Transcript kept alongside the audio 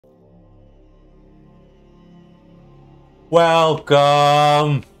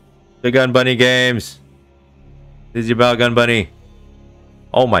Welcome to Gun Bunny Games. This is your pal Gun Bunny.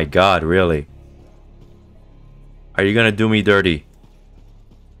 Oh my god, really? Are you gonna do me dirty?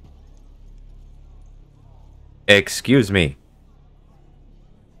 Excuse me.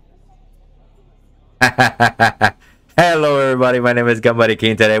 Hello everybody, my name is Gun Bunny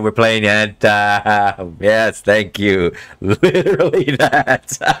King. Today we're playing Anthem. Yes, thank you. Literally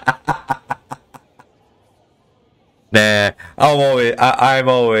that. Nah, I'm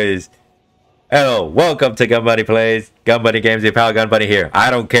always. Hello, welcome to Gun Bunny Plays, Gun Bunny Games, your pal Gun Bunny here.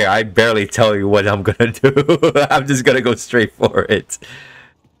 I don't care, I barely tell you what I'm gonna do. I'm just gonna go straight for it.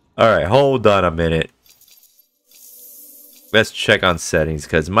 Alright, hold on a minute. Let's check on settings,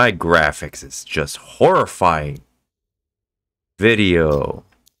 because my graphics is just horrifying. Video.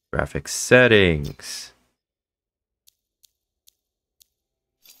 Graphics settings.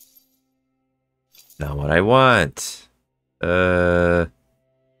 Not what I want.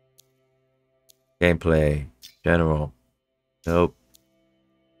 Gameplay. General. Nope.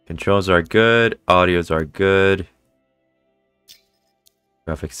 Controls are good. Audios are good.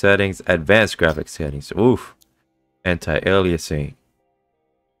 Graphic settings. Advanced graphic settings. Oof. Anti-aliasing.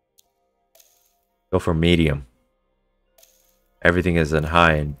 Go for medium. Everything is in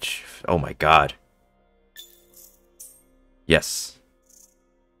high and... Oh my god. Yes.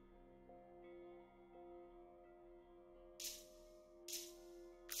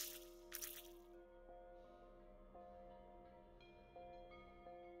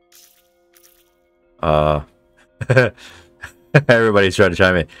 Everybody's trying to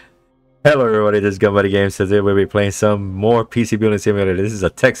chime in. Hello everybody, this is Gun Bunny Games. Today we'll be playing some more PC building simulator. This is a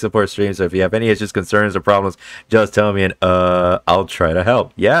tech support stream, so if you have any issues, concerns, or problems, just tell me and I'll try to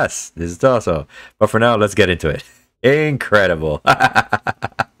help. Yes, this is also. But for now, let's get into it. Incredible. But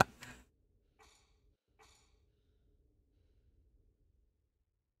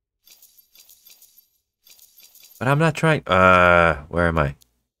I'm not trying. Where am I?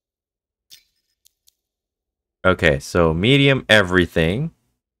 Okay, so medium everything.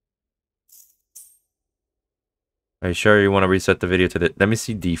 Are you sure you want to reset the video to the... Let me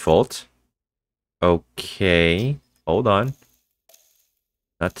see default. Okay. Hold on.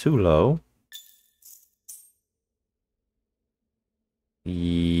 Not too low.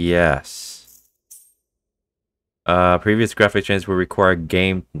 Yes. Previous graphic changes will require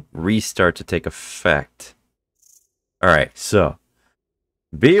game restart to take effect. Alright, so.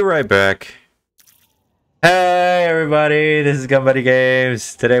 Be right back. Hey everybody, this is Gun Bunny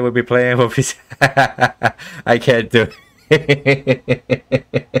Games. Today we'll be playing what we... I can't do it.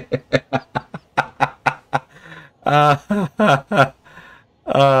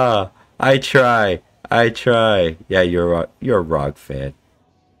 I try. Yeah, you're a rock fan.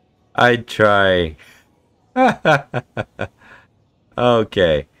 I try.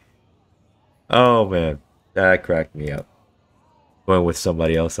 Okay. Oh man, that cracked me up. Going with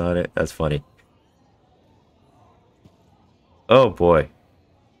somebody else on it. That's funny. Oh boy.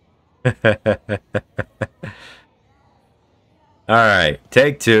 Alright,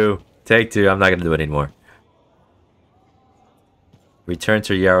 take two. Take two. I'm not gonna do it anymore. Return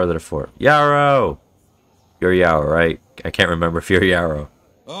to Yarrow to the fort. Yarrow! You're Yarrow, right? I can't remember if you're Yarrow.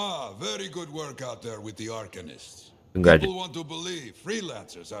 Ah, very good work out there with the Arcanists. Congratulations. People want to believe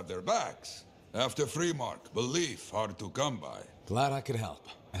freelancers have their backs. After Freemark, belief hard to come by. Glad I could help.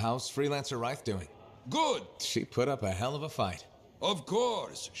 How's Freelancer Rife doing? Good! She put up a hell of a fight. Of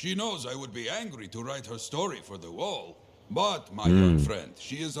course, she knows I would be angry to write her story for the wall. But, my young friend,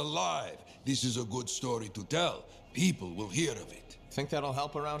 she is alive. This is a good story to tell. People will hear of it. Think that'll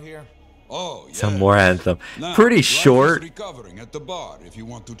help around here? Oh, yeah. Some more Anthem. Now, Pretty Rife short. is recovering at the bar if you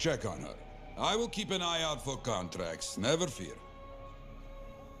want to check on her. I will keep an eye out for contracts, never fear.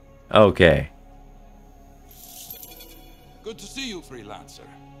 Okay. Good to see you, freelancer.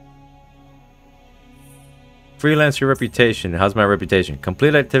 Freelance your reputation. How's my reputation?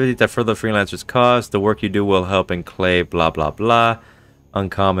 Complete activity that further freelancers cause. The work you do will help enclave, blah, blah, blah.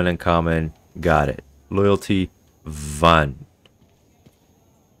 Uncommon, uncommon. Got it. Loyalty, Van.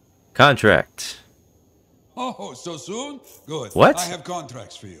 Contract. Oh, so soon? Good. What? I have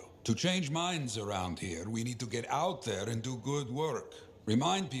contracts for you. To change minds around here, we need to get out there and do good work.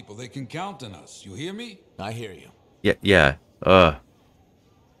 Remind people they can count on us. You hear me? I hear you. Yeah.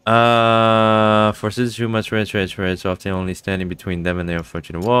 For citizens who must transfer, it's often only standing between them and the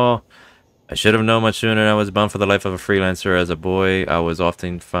unfortunate wall. I should have known much sooner. I was bound for the life of a freelancer. As a boy, I was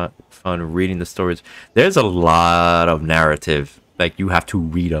often found reading the stories. There's a lot of narrative. Like, you have to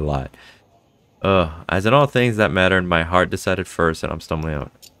read a lot. As in all things that matter, my heart decided first, and I'm stumbling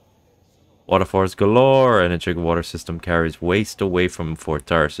out. Waterfalls galore. An intricate water system carries waste away from Fort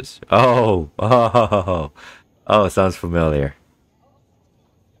Tarsus. Oh, sounds familiar.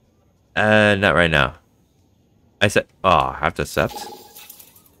 Not right now. I said, oh, I have to accept.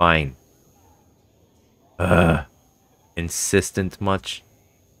 Fine. Insistent much.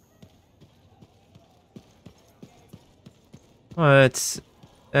 Well,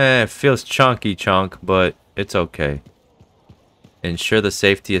 it feels chunk, but it's okay. Ensure the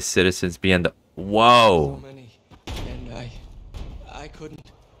safety of citizens beyond the... Whoa! So many, and I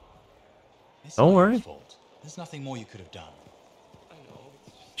couldn't. It's Don't not your worry. fault. There's nothing more you could have done. I know.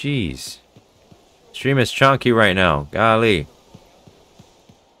 Jeez. Stream is chunky right now. Golly.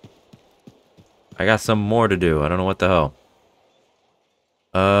 I got some more to do. I don't know what the hell.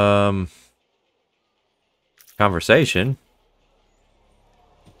 Conversation.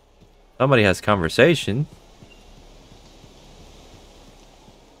 Somebody has conversation.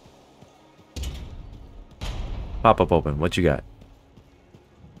 Pop up open. What you got?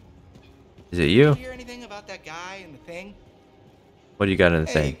 Is it you? Did you hear anything about that guy and the thing? What do you got in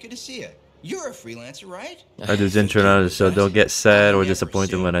the Hey, thing? good to see you. You're a freelancer, right? I do intro now, so don't get sad or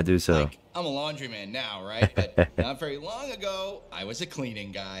disappointed when I do so. Like, I'm a laundryman now, right? But not very long ago, I was a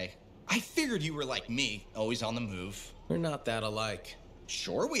cleaning guy. I figured you were like me, always on the move. We're not that alike.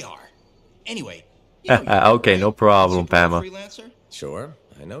 Sure we are. Anyway, you know Yarrow, Okay, right? no problem, Super Pama. freelancer? Sure,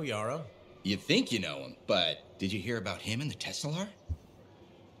 I know Yarrow. You think you know him, but did you hear about him and the Tesla?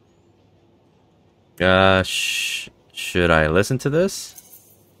 Should I listen to this?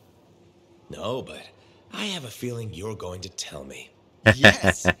 No, but I have a feeling you're going to tell me.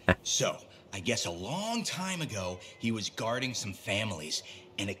 Yes. So, I guess a long time ago, he was guarding some families,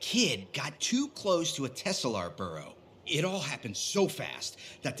 and a kid got too close to a Tesselar burrow. It all happened so fast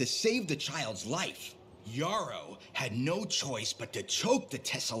that to save the child's life, Yarrow had no choice but to choke the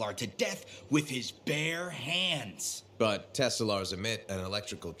Tesselar to death with his bare hands. But Tesselars emit an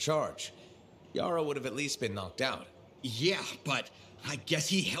electrical charge. Yarrow would have at least been knocked out. Yeah, but I guess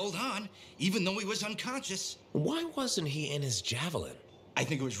he held on, even though he was unconscious. Why wasn't he in his javelin? I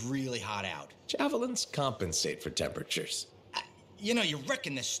think it was really hot out. Javelins compensate for temperatures. You know, you're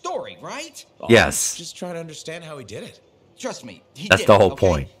wrecking this story, right? Oh, Yes. I'm just trying to understand how he did it. Trust me, he That's did the it, whole okay?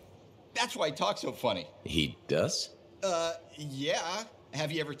 point. That's why he talks so funny. He does? Yeah.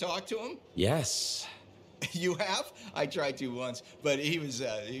 Have you ever talked to him? Yes. You have? I tried to once, but he was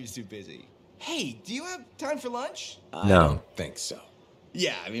too busy. Hey, do you have time for lunch? I No. don't think so.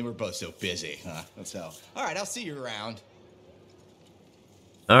 Yeah, I mean, we're both so busy, huh? So, all right, I'll see you around.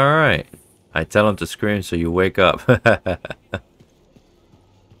 Alright. I tell him to scream so you wake up.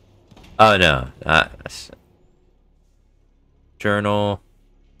 Oh no. Journal.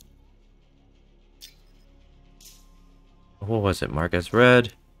 What was it? Mark has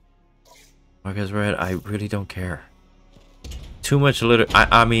read. Mark has read. I really don't care. Too much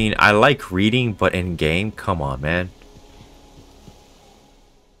I mean, I like reading, but in game, come on, man.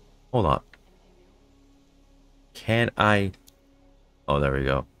 Hold on. Can I... Oh, there we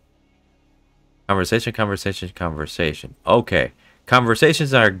go. Conversation. Okay.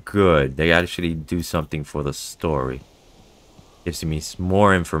 Conversations are good. They actually do something for the story. Gives me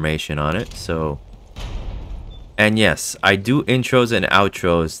more information on it, so... And yes, I do intros and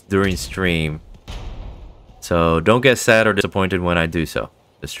outros during stream. So don't get sad or disappointed when I do so.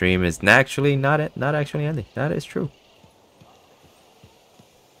 The stream is actually not actually ending. That is true.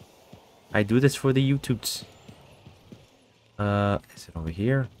 I do this for the YouTubes. Is it over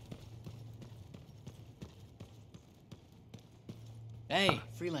here? Hey,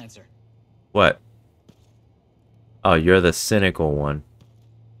 freelancer. What? Oh, you're the cynical one.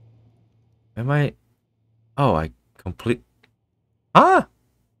 Am I? Oh, I complete. Ah!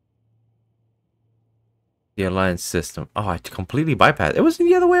 The alliance system. Oh, I completely bypassed. It was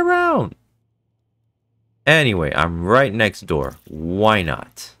the other way around. Anyway, I'm right next door. Why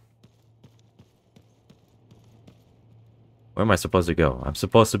not? Where am I supposed to go? I'm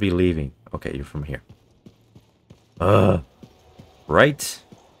supposed to be leaving. Okay, you're from here. Right?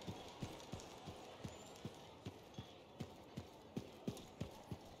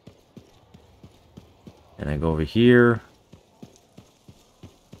 And I go over here.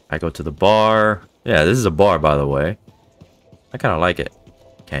 I go to the bar. Yeah, this is a bar, by the way. I kind of like it.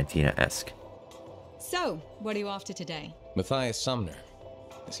 Cantina-esque. So, what are you after today? Matthias Sumner.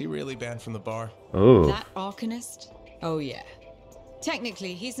 Is he really banned from the bar? Oh. That Arcanist? Oh yeah.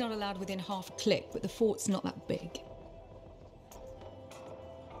 Technically, he's not allowed within half a click, but the fort's not that big.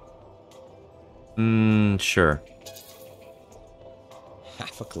 Sure.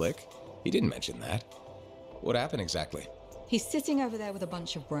 Half a click? He didn't mention that. What happened exactly? He's sitting over there with a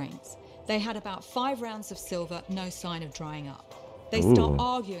bunch of brains. They had about 5 rounds of silver, no sign of drying up. They start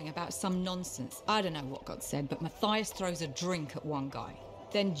arguing about some nonsense. I don't know what got said, but Matthias throws a drink at one guy.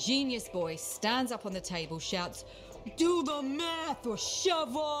 Then Genius Boy stands up on the table, shouts, "Do the math or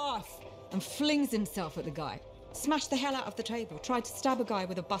shove off!" and flings himself at the guy. Smashed the hell out of the table, tried to stab a guy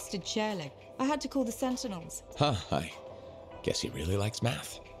with a busted chair leg. I had to call the Sentinels. Huh, I guess he really likes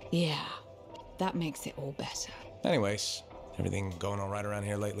math. Yeah, that makes it all better. Anyways, everything going all right around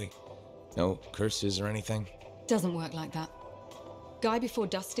here lately? No curses or anything? Doesn't work like that. Guy before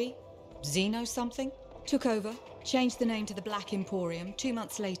Dusty, Zeno something, took over, changed the name to the Black Emporium. 2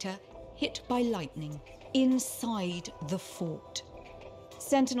 months later, hit by lightning inside the fort.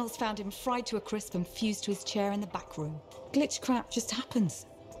 Sentinels found him fried to a crisp and fused to his chair in the back room. Glitch crap just happens.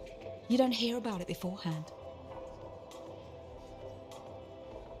 You don't hear about it beforehand.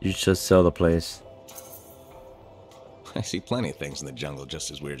 You just sell the place. I see plenty of things in the jungle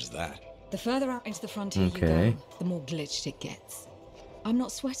just as weird as that. The further out into the frontier you go, the more glitched it gets. I'm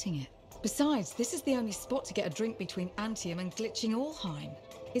not sweating it. Besides, this is the only spot to get a drink between Anthem and glitching Allheim.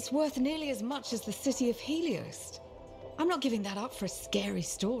 It's worth nearly as much as the city of Helios. I'm not giving that up for a scary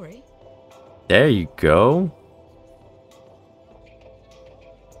story. There you go.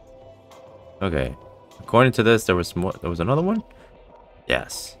 Okay. According to this, there was more. There was another one?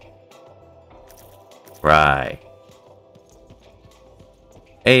 Yes. Right.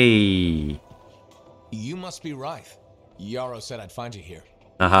 Hey. You must be right. Yarrow said I'd find you here.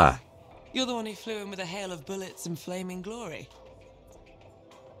 Aha. You're the one who flew in with a hail of bullets and flaming glory.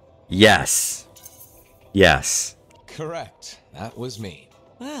 Yes. Yes. Correct. That was me.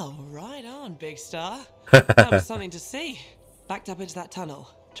 Well, right on, Big Star. That was something to see. Backed up into that tunnel,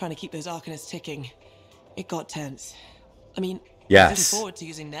 trying to keep those Arcanists ticking. It got tense. I mean, yes. I was looking forward to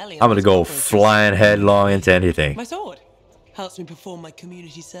using Nellie. I'm gonna go flying headlong into anything. My sword helps me perform my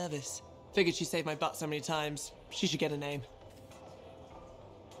community service. Figured she saved my butt so many times. She should get a name.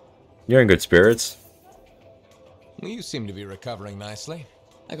 You're in good spirits. Well, you seem to be recovering nicely.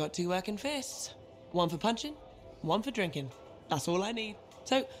 I got 2 working fists. One for punching, one for drinking. That's all I need.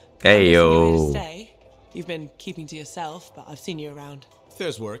 So, hey I'm yo. guessing you're here to stay. You've been keeping to yourself, but I've seen you around. If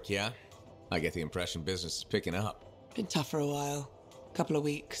there's work, yeah. I get the impression business is picking up. Been tough for a while. Couple of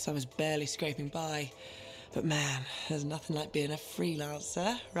weeks, I was barely scraping by. But man, there's nothing like being a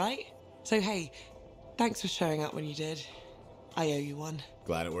freelancer, right? So hey, thanks for showing up when you did. I owe you one.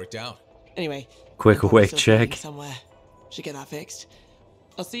 Glad it worked out. Anyway, Quick I'm probably wake still check. bleeding somewhere. Should get that fixed.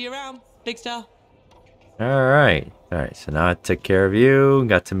 I'll see you around, Big Star. Alright. Alright, so now I took care of you.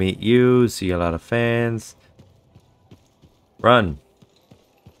 Got to meet you. See a lot of fans. Run.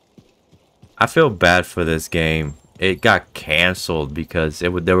 I feel bad for this game. It got canceled because they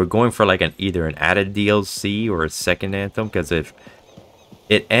were going for like either an added DLC or a second Anthem, because if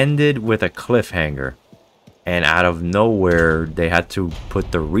it ended with a cliffhanger and out of nowhere they had to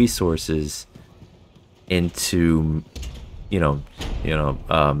put the resources into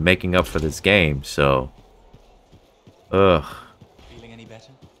making up for this game. So Feeling any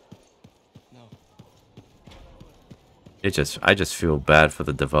better? No. I just feel bad for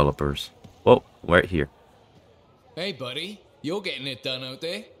the developers. Whoa, right here. Hey, buddy. You're getting it done out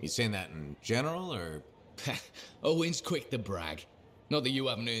there. You saying that in general, or? Owen's quick to brag. Not that you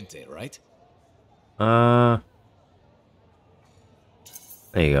haven't earned it, right? There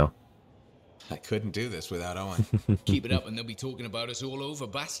you go. I couldn't do this without Owen. Keep it up and they'll be talking about us all over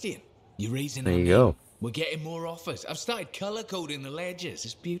Bastion. You're raising There our you name. go. We're getting more offers. I've started color coding the ledgers.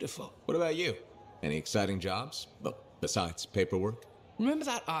 It's beautiful. What about you? Any exciting jobs? Well, besides paperwork? Remember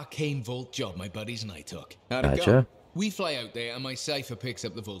that arcane vault job my buddies and I took? How'd it go? Gotcha. We fly out there and my cipher picks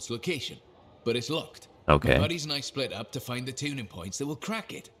up the vault's location. But it's locked. Okay. My buddies and I split up to find the tuning points that will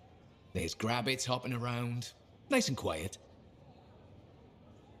crack it. There's grabbits hopping around. Nice and quiet.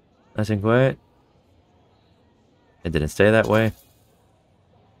 Nice and quiet. It didn't stay that way.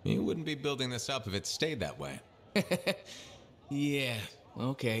 You wouldn't be building this up if it stayed that way. Yeah,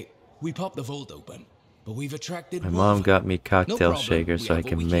 okay. We popped the vault open, but we've attracted My mom Wolf. got me No cocktail problem. shakers We so I have what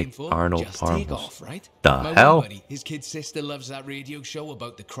can we make came for. Arnold Just take Parmos. off, right? The My hell? one buddy, his kid sister loves that radio show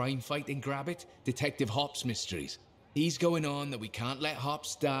about the crime fighting Grabbit, Detective Hops Mysteries. He's going on that we can't let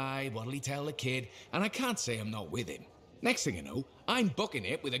Hops die, what'll he tell the kid, and I can't say I'm not with him. Next thing you know, I'm booking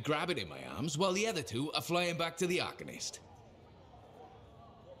it with a Grabbit in my arms while the other two are flying back to the Arcanist.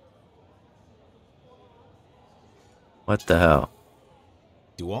 What the hell?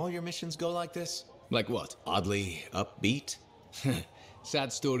 Do all your missions go like this? Like what? Oddly upbeat?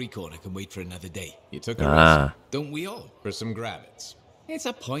 Sad story corner can wait for another day. You took a risk Ah. Don't we all? for some grabbits. It's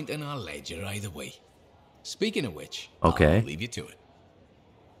a point in our ledger either way. Speaking of which, Okay. I'll leave you to it.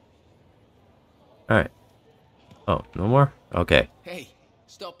 All right. Oh, no more? Okay. Hey,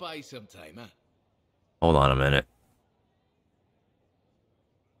 stop by sometime, huh? Hold on a minute.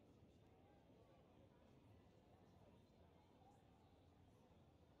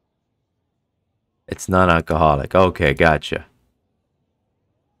 It's non-alcoholic. Okay, gotcha.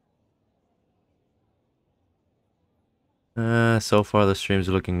 So far the stream's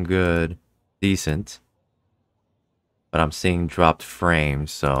looking good. Decent. But I'm seeing dropped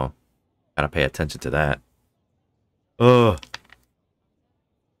frames, so gotta pay attention to that. Ugh.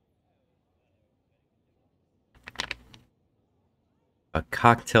 A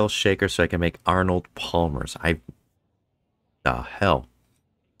cocktail shaker so I can make Arnold Palmer's. The hell.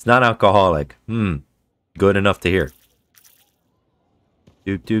 It's not alcoholic. Good enough to hear.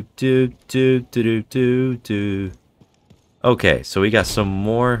 Do. Okay, so we got some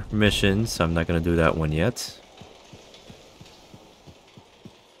more missions. I'm not gonna do that one yet.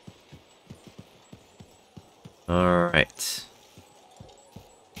 Alright.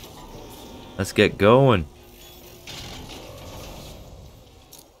 Let's get going.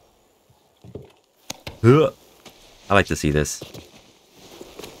 I like to see this.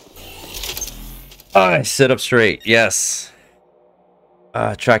 Alright, sit up straight. Yes.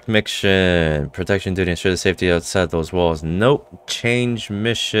 Track mission. Protection duty. Ensure the safety outside those walls. Nope. Change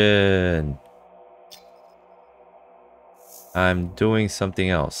mission. I'm doing something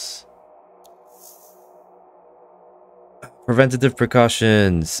else. Preventative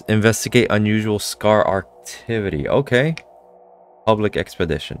precautions. Investigate unusual scar activity. Okay. Public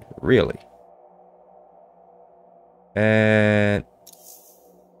expedition. Really? And...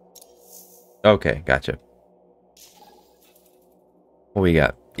 okay, gotcha. What we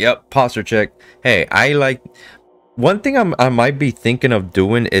got? Yep, posture check. Hey, I like... one thing I might be thinking of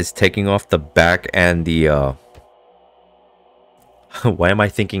doing is taking off the back and the... why am I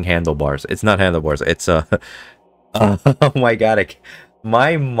thinking handlebars? It's not handlebars. It's... oh my god,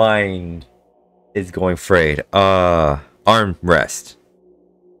 my mind is going frayed. Armrest.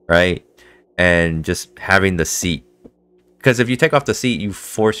 Right? And just having the seat. Because if you take off the seat, you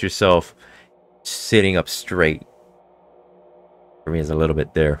force yourself sitting up straight. For me, it's a little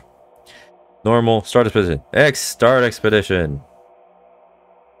bit there. Normal. Start expedition. Start expedition.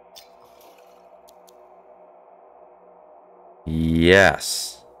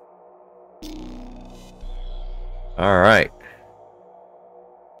 Yes. Alright.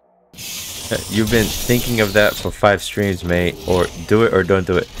 You've been thinking of that for 5 streams, mate. Or do it or don't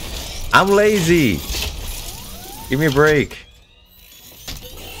do it. I'm lazy. Give me a break.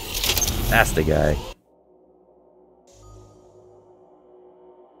 That's the guy.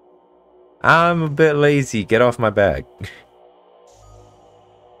 I'm a bit lazy. Get off my back.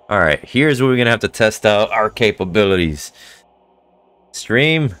 Alright, here's where we're going to have to test out our capabilities.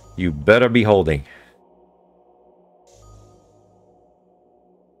 Stream, you better be holding.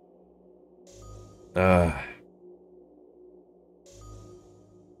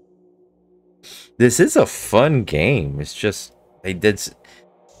 This is a fun game. It's just they did.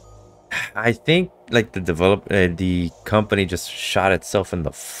 I think like the company just shot itself in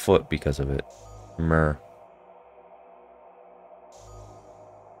the foot because of it. Mer.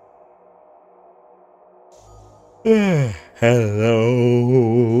 Hello.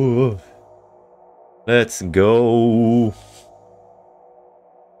 Let's go.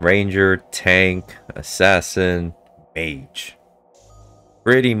 Ranger, tank, assassin, mage.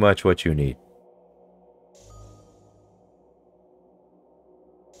 Pretty much what you need.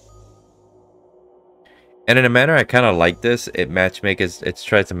 And in a manner, I kind of like this. It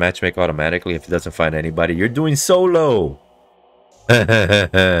tries to matchmake automatically if it doesn't find anybody. You're doing solo.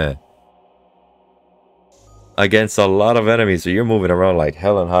 Against a lot of enemies, so you're moving around like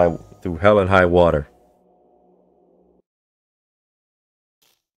through hell and high water.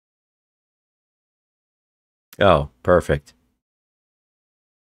 Oh, perfect.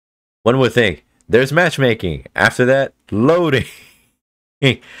 One would think there's matchmaking. After that, loading.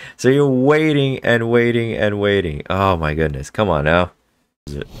 So you're waiting and waiting and waiting. Oh my goodness. Come on now.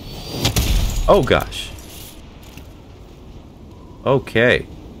 Oh gosh. Okay.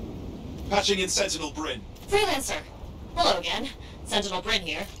 Patching in Sentinel Bryn. Freelancer. Hello again. Sentinel Bryn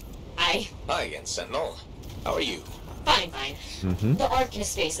here. Hi again, Sentinel. How are you? Fine. The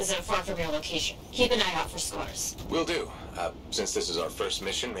Arcanist base isn't far from your location. Keep an eye out for scars. Will do. Since this is our first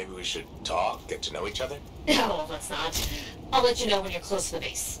mission, maybe we should talk, get to know each other? No, let's not. I'll let you know when you're close to the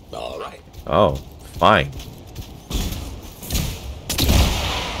base. All right. Oh, fine.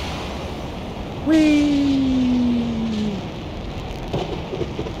 Whee!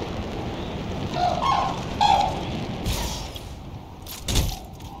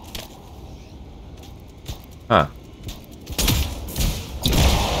 Huh.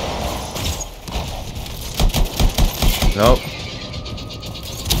 Nope.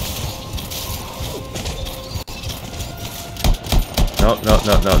 No, no,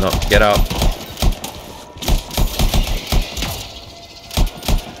 no, no, no. Get out.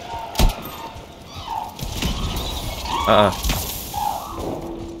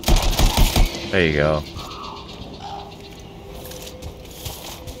 There you go.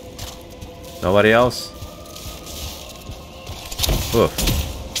 Nobody else? Oof.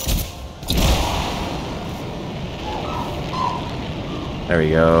 There we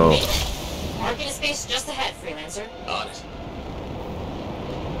go. Marking a space just ahead, freelancer. On it.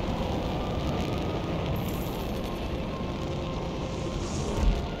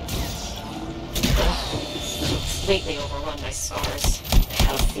 Completely overrun by scars. I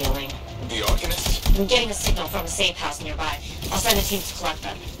have a feeling. The Arcanist? I'm getting a signal from a safe house nearby. I'll send a team to collect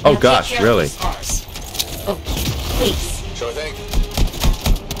them. Oh Now gosh, take care of really? those scars. Oh, please. Sure thing.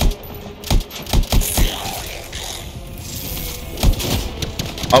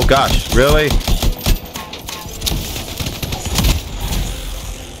 Oh gosh, really?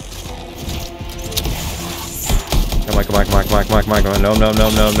 Come on, come on, come on, come on, come on, come on, come on. No, no, no,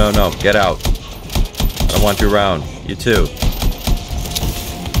 no, no, no. Get out. I don't want you around. You too.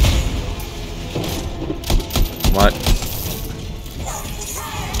 Come on.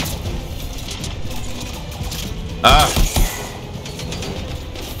 Ah!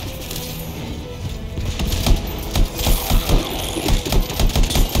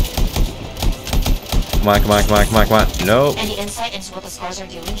 Come on, come on, come on, come on, come on. No. Any insight into what the scars are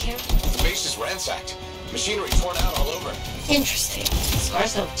doing here? The base is ransacked. Machinery torn out all over. Interesting.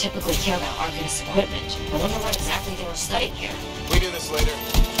 Scars don't typically care about Arcanist equipment. I wonder what exactly they were studying here. We do this later.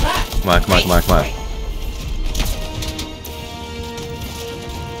 Ah, Come on, come on, come on, come on.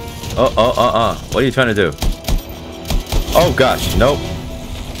 Oh, what are you trying to do? Oh gosh, nope.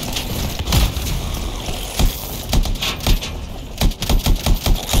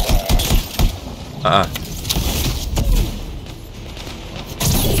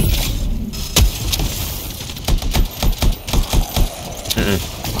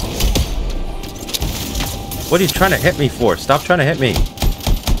 What are you trying to hit me for? Stop trying to hit me.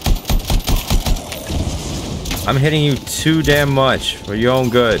 I'm hitting you too damn much for your own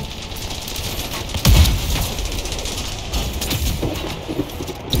good.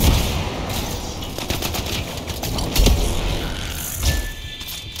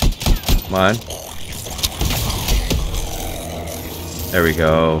 Come on. There we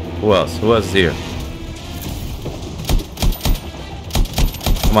go. Who else? Who else is here?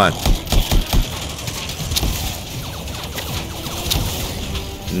 Come on.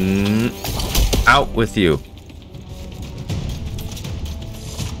 Out with you.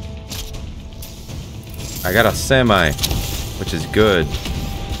 I got a semi, which is good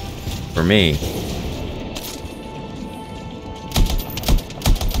for me.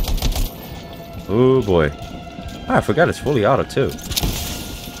 Oh boy. Ah, I forgot it's fully auto too.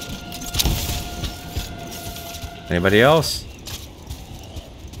 Anybody else?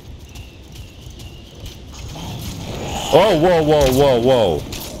 Oh, whoa, whoa, whoa, whoa.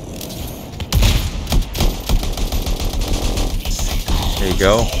 There you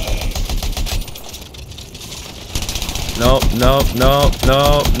go. No, no, no,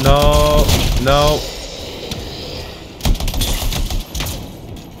 no, no, no.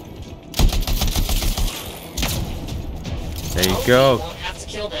 There you go. Won't have to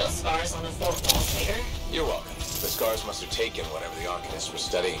kill those scars on the fourth walls later. You're welcome. The scars must have taken whatever the Arcanists were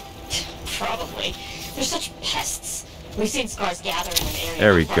studying. Probably. They're such pests. We've seen scars gather in an area.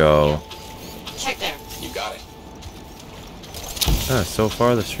 There we go. Check there. You got it. So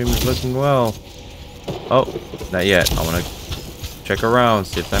far the stream is looking well. Oh, not yet. I want to check around,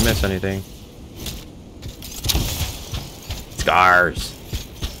 see if I miss anything. Scars.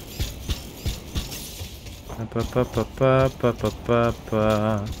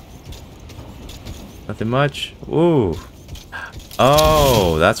 Nothing much. Ooh.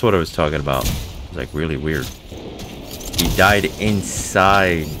 Oh, that's what I was talking about. It's like really weird. He died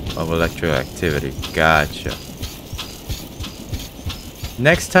inside of electroactivity. Gotcha.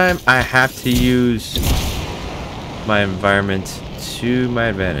 Next time I have to use my environment to my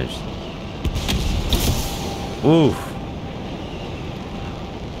advantage. Oof.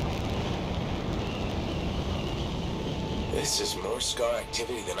 This is more scar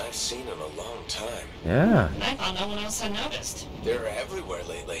activity than I've seen in a long time. Yeah. I thought no one else had noticed. They're everywhere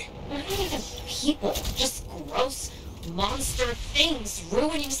lately. They're not even people. Just gross monster things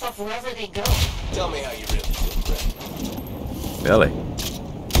ruining stuff wherever they go. Tell me how you really feel, Brett. Really?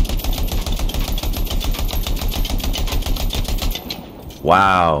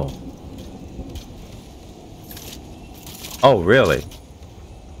 Wow. Oh, really?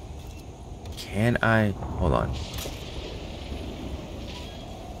 Can I? Hold on.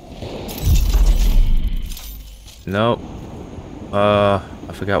 Nope.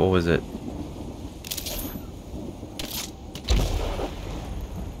 I forgot, what was it?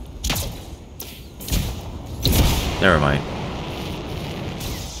 Never mind.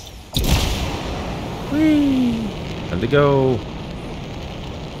 Whee! Time to go.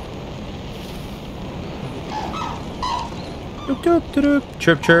 Doop, doop, doop, doop.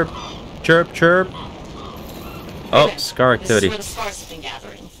 Chirp, chirp. Chirp, chirp. Oh, scar activity. This is where the scars have been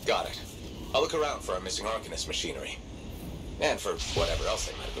gathering. Got it. I'll look around for our missing Arcanist machinery. And for whatever else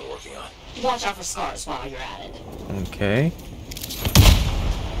they might have been working on. Watch out for scars while you're at it. Okay.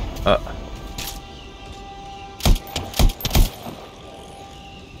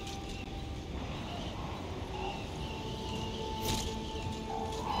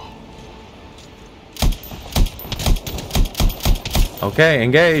 Okay,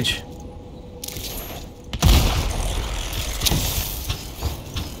 engage.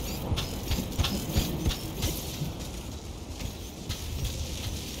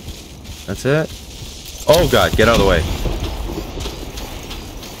 That's it. Oh god, get out of the way.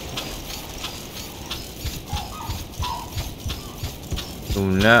 Do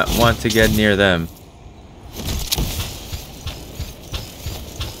not want to get near them.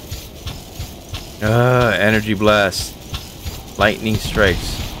 Energy blast. Lightning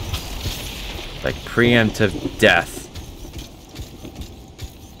strikes. Like preemptive death.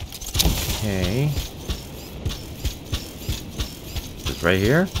 Okay. It's right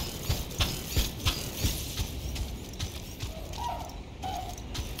here.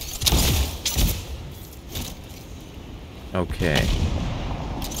 Okay.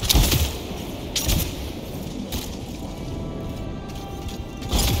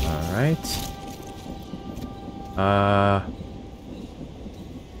 All right.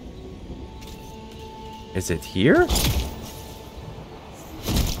 Is it here?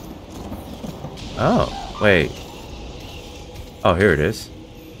 Oh, wait. Oh, here it is.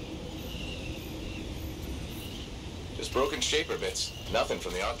 Just broken shaper bits. Nothing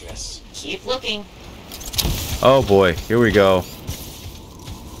from the Arcanists. Keep looking. Oh boy, here we go.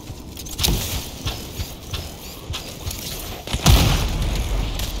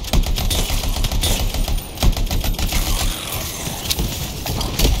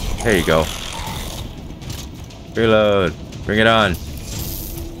 There you go. Reload. Bring it on.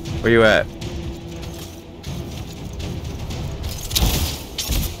 Where you at?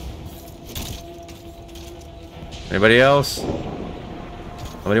 Anybody else?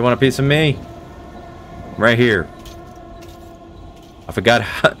 Somebody want a piece of me? Right here. I forgot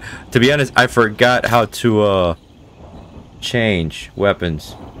how, to be honest, I forgot how to change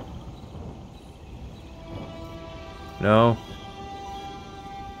weapons. No.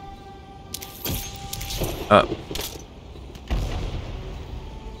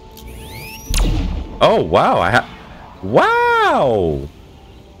 Oh wow, wow.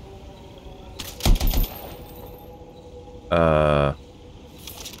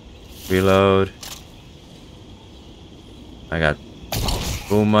 Reload. I got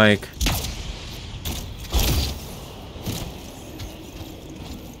boom mic.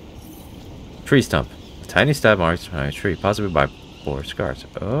 Tree stump. A tiny stab marks on a tree, possibly by 4 scars.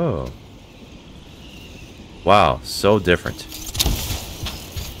 Oh. Wow, so different.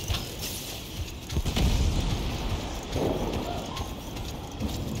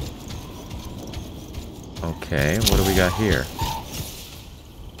 Okay, what do we got here?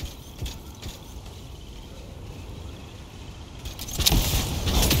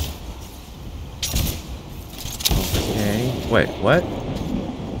 Okay, wait, what?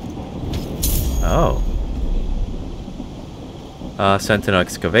 Oh. Sentinel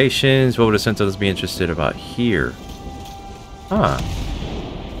excavations. What would the Sentinels be interested about here? Huh.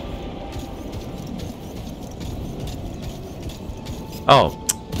 Oh,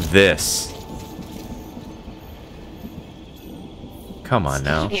 this. Come on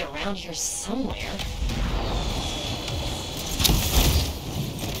now. It's gotta be around here somewhere.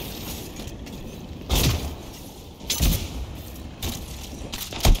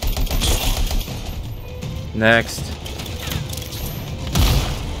 Next.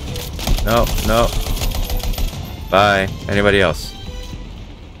 No, no. Bye. Anybody else?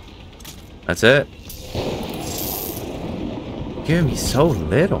 That's it? Give me so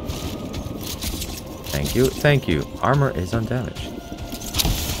little. Thank you, thank you. Armor is undamaged.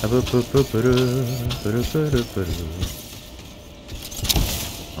 Okay.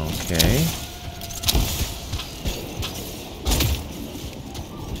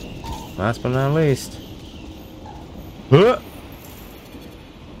 Last but not least. Huh.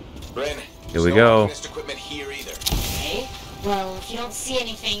 Bryn, Here we go. Arcanist equipment here either. Okay. Well, if you don't see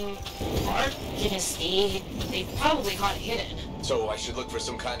anything Arcanisty, they probably got hidden. So I should look for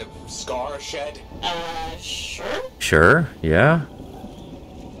some kind of scar shed? Sure? Sure, yeah.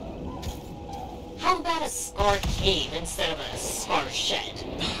 How about a scar cave instead of a scar shed?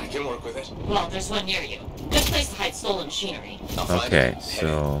 I can work with it. Well, there's one near you. Good place to hide stolen machinery. I'll find Okay, it.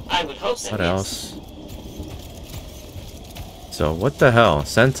 so I would hope so. what yes. else? So what the hell?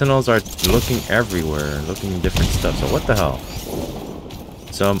 Sentinels are looking everywhere, looking different stuff. So what the hell?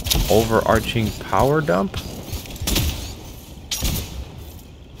 Some overarching power dump?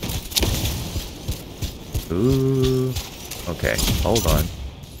 Ooh. Okay, hold on.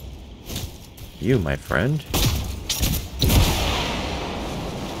 You, my friend.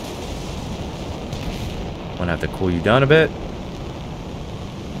 Wanna have to cool you down a bit?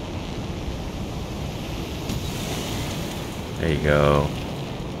 There you go.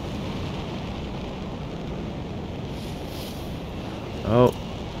 Oh.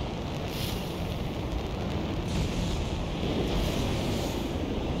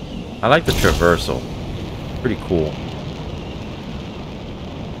 I like the traversal. Pretty cool.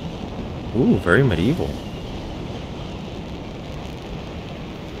 Ooh, very medieval.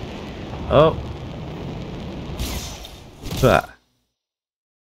 Oh. Bah.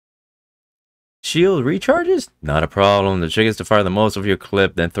 Shield recharges? Not a problem. The trick is to fire the most of your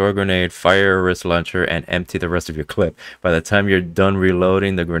clip, then throw a grenade, fire a wrist launcher, and empty the rest of your clip. By the time you're done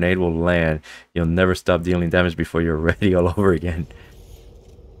reloading, the grenade will land. You'll never stop dealing damage before you're ready all over again.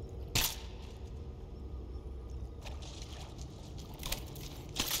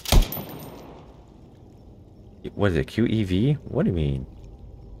 What is it? QEV? What do you mean?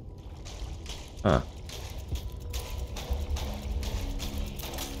 Huh.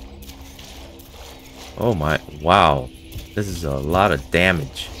 Oh my, wow. This is a lot of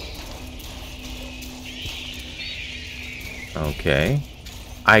damage. Okay.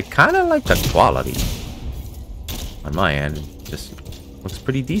 I kind of like the quality. On my end, it just looks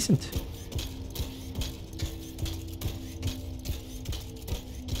pretty decent.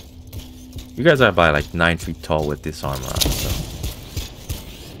 You guys are about like 9 feet tall with this armor on, so.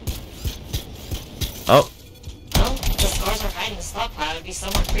 Oh. Well, the scars are hiding the stockpile. It'd be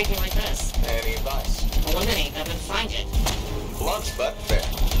somewhere creepy like this. Any advice? Eliminate them and find it. Blunt, but fair.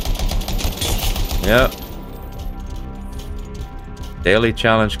 Yep. Daily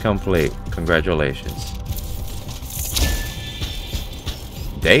challenge complete. Congratulations.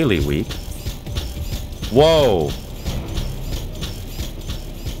 Daily week? Whoa!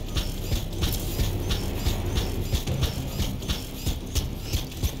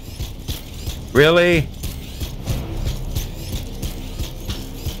 Really?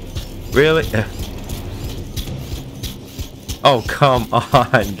 Really? Oh, come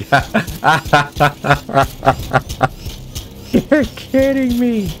on. You're kidding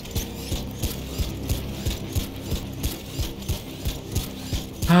me.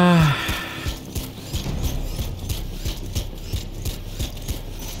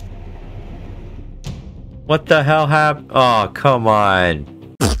 What the hell happened? Oh, come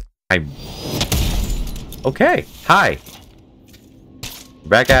on. Okay, hi.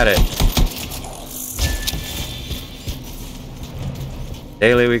 Back at it.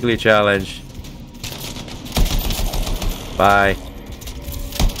 Daily, weekly challenge. Bye.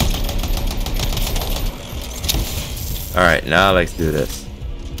 Alright, now let's do this.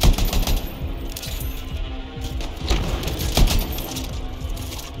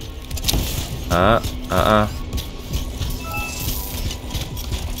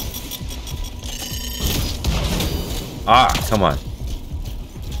 Ah, come on.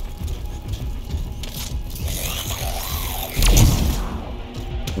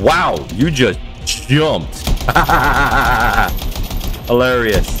 Wow, you just jumped.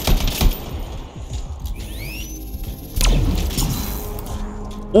 Hilarious.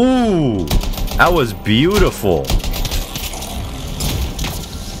 Ooh, that was beautiful.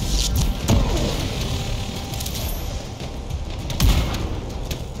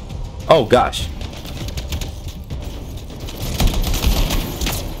 Oh gosh.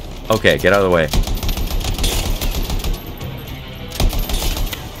 Okay, get out of the way.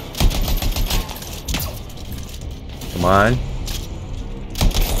 Come on.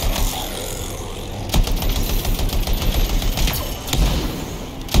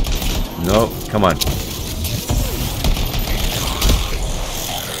 Nope, come on.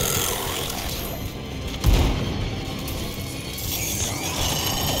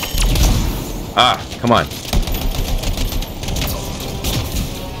 Ah, come on.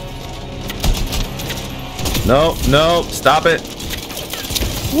 No, no, stop it.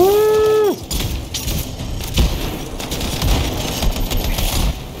 Woo!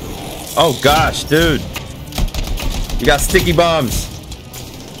 Oh gosh, dude. You got sticky bombs.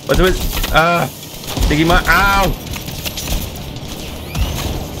 What's with sticky bomb? Ow!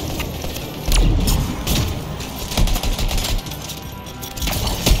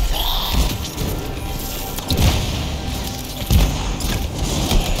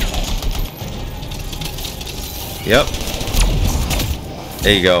 Yep.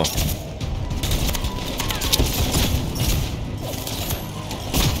 There you go.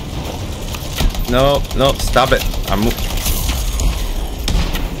 No, no, stop it. I'm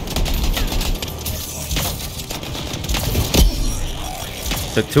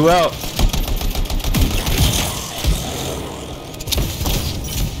took 2 out.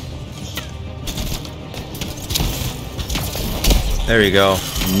 There you go.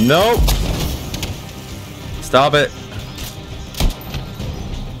 Nope. Stop it.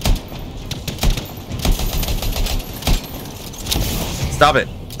 Stop it.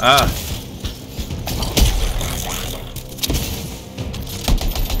 Ah.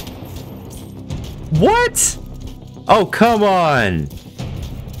 What? Oh, come on.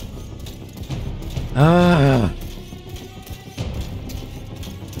 Ah.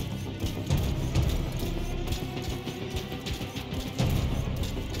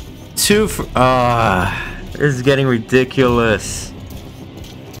 Two for this is getting ridiculous.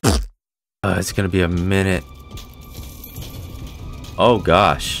 It's gonna be a minute. Oh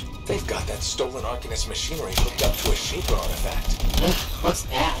gosh. They've got that stolen Arcanist machinery hooked up to a Shaper artifact. Ugh, what's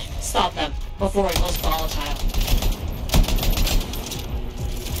that? Stop them before it goes volatile.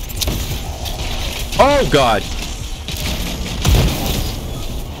 Oh god.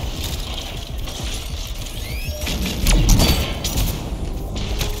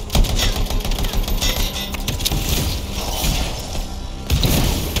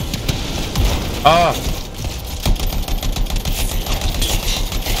 Ah.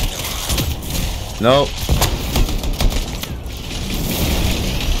 Nope.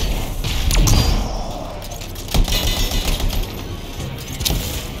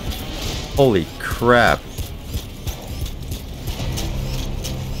 Holy crap.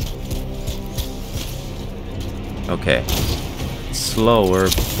 Okay. Slower,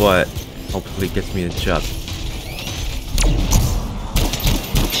 but hopefully gets me the job.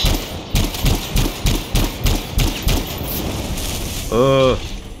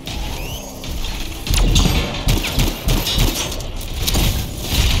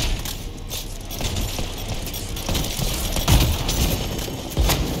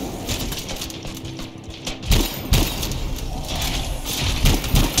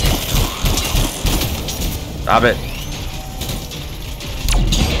 Stop it.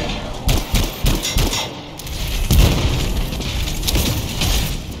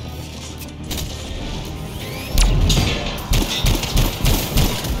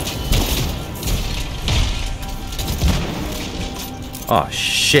 Oh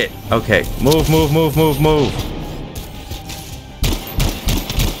shit. Okay. Move, move, move, move, move.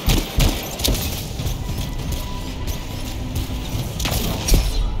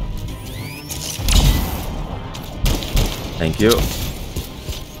 Thank you.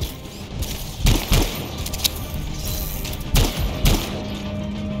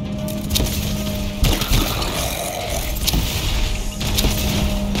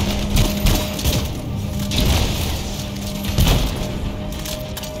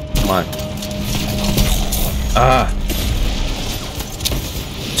 Come on. Ah.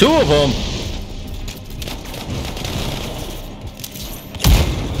 2 of them.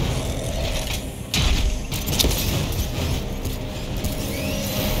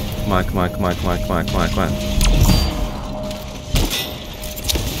 Come on, come on, come on, come on, come on, come on, come on.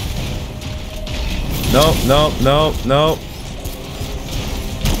 No, no, no, no.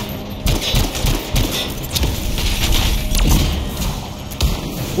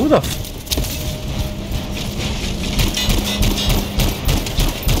 Who the f—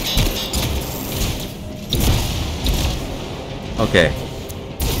 Okay.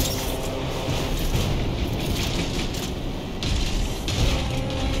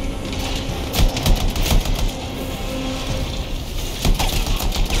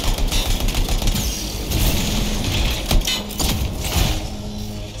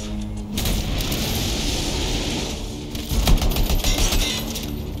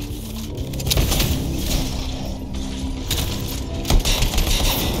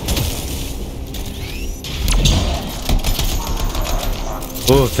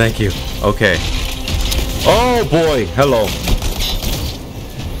 Oh, thank you. Okay. Oh boy, hello.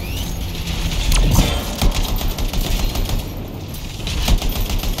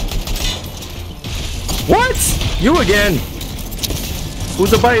 You again! Who's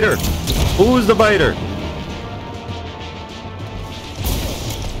the biter? Who's the biter?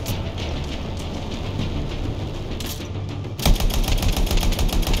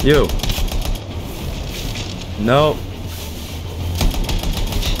 You. No.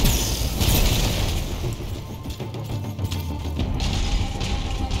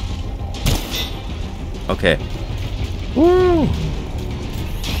 Okay. Woo!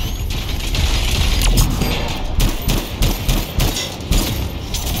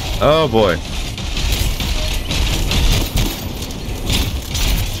 Oh boy.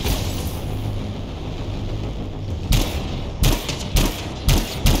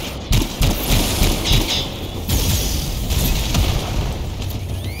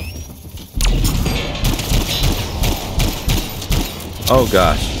 Oh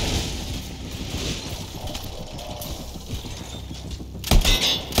gosh.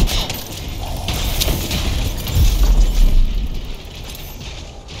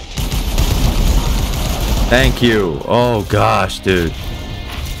 Thank you. Oh gosh, dude.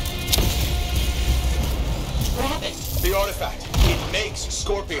 What happened? The artifact. It makes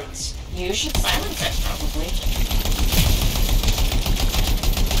scorpions. You should silence it, probably.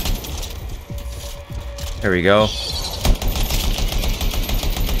 There we go.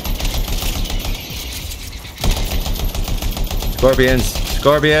 Scorpions.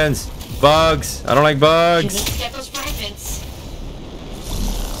 Scorpions. Bugs. I don't like You bugs. need to get those fragments.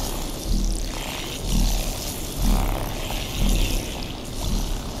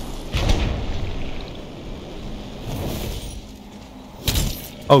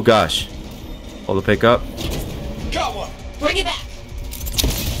 Oh gosh. Hold the pick up. Got one. Bring it back.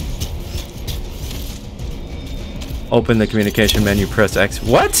 Open the communication menu, press X.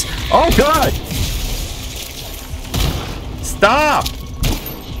 What? Oh god! Stop!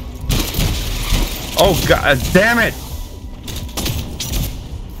 Oh god, damn it!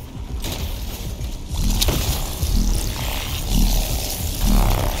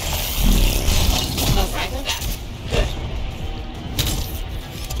 No fragment back. Good.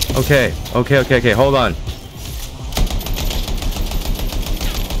 Okay, hold on.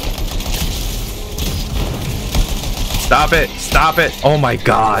 Stop it! Stop it! Oh my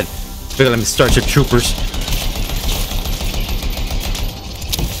god! Look at them Starship Troopers.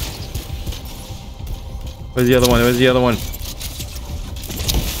 Where's the other one? Where's the other one?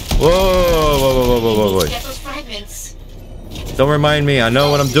 Whoa, whoa, whoa, whoa, whoa, whoa, whoa. Get those fragments. Don't remind me, I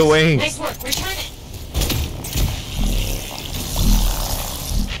know what I'm doing. Nice work. Return it.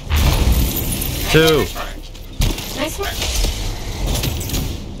 2. Nice work.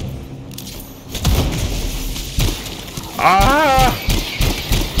 Ah!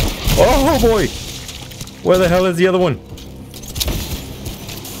 Oh boy! Where the hell is the other one?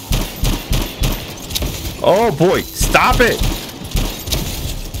 Oh boy! Stop it!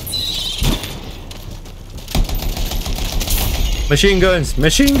 Machine guns!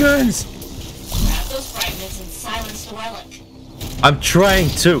 Machine guns! Grab those fragments and silence the relic. I'm trying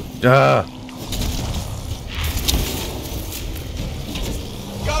to. Got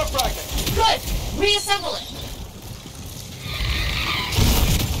a fragment. Good. Reassemble it.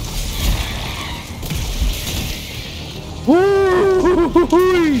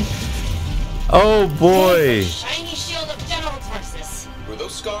 Woo! Oh boy! Shiny shield of general toxicity. Were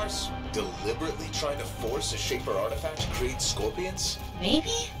those scars deliberately trying to force a Shaper artifact to create scorpions?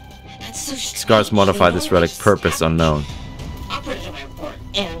 Maybe? That's so strange. Scars modify this relic, purpose unknown. I'll put it in my report.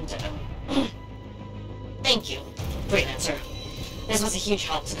 And, thank you. Great answer. This was a huge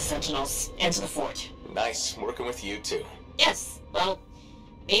help to the Sentinels and to the fort. Nice working with you too. Yes, well,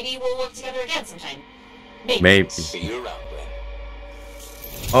 maybe we'll work together again sometime. Maybe. Maybe. See you around, Glenn.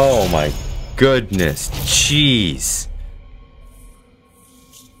 Oh my goodness. Jeez.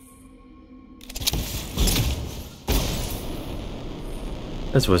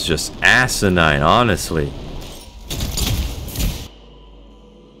 This was just asinine, honestly.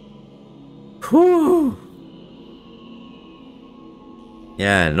 Whew.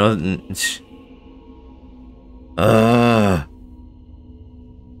 Yeah, no.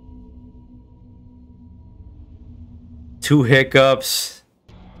 Two hiccups.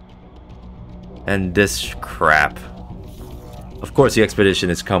 And this crap. Of course, the expedition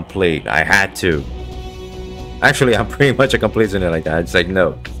is complete. I had to. Actually, I'm pretty much a completionist like that. It's like,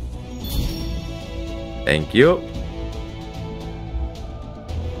 no. Thank you.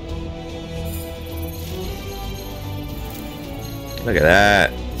 Look at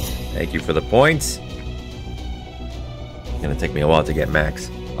that. Thank you for the points. It's gonna take me a while to get max.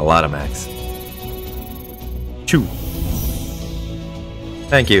 A lot of max. Chew.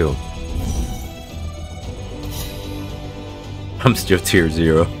 Thank you. I'm still tier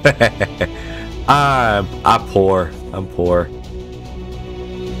 0. I'm poor. I'm poor.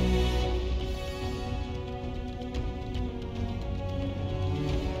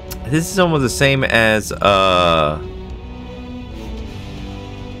 This is almost the same as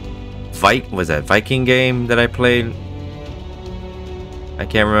was that Viking game that I played? I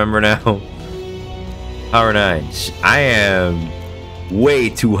can't remember now. Power 9. I am way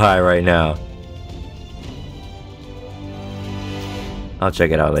too high right now. I'll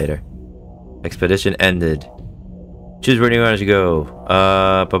check it out later. Expedition ended. Choose where you want to go.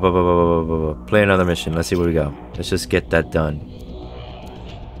 Play another mission. Let's see what we got. Let's just get that done.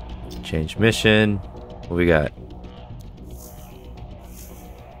 Change mission. What we got?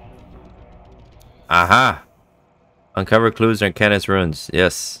 Aha! Uncover clues in Kenneth's ruins.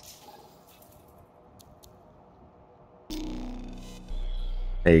 Yes.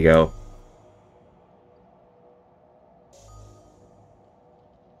 There you go.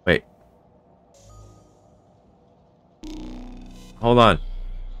 Wait. Hold on.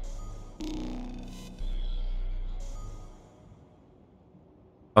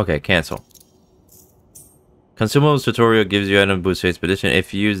 Okay, cancel. Consumables tutorial gives you item boost to expedition.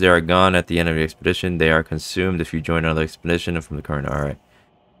 If used, they are gone at the end of the expedition. They are consumed if you join another expedition from the current. Alright.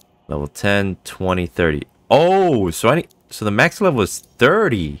 Level 10, 20, 30. Oh, so the max level is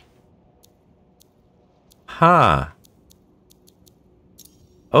 30. Huh.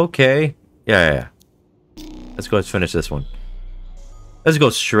 Okay. Yeah. Let's go. Let's finish this one. Let's go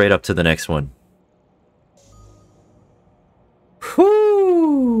straight up to the next one.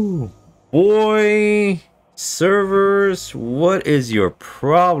 Whoo! Boy, servers, what is your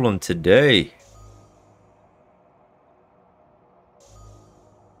problem today?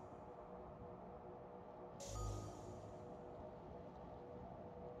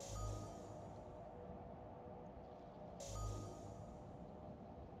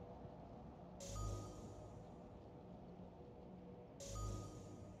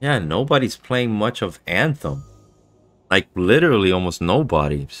 Yeah, nobody's playing much of Anthem. Like, literally almost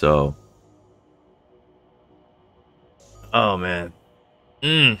nobody, so... Oh, man.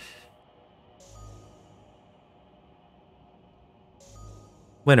 Wait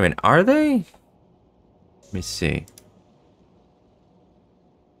a minute, are they? Let me see.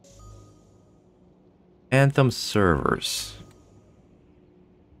 Anthem servers.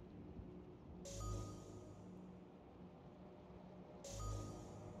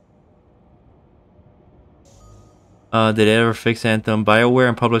 Did it ever fix Anthem? BioWare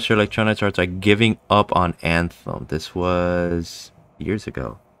and publisher Electronic Arts are giving up on Anthem. This was years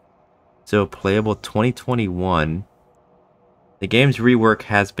ago. So playable 2021. The game's rework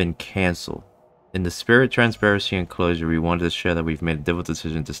has been cancelled. In the spirit of transparency and closure, we wanted to share that we've made a difficult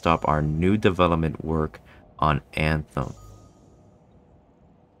decision to stop our new development work on Anthem.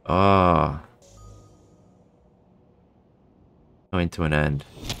 Coming to an end.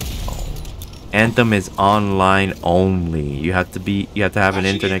 Anthem is online only. You have to have an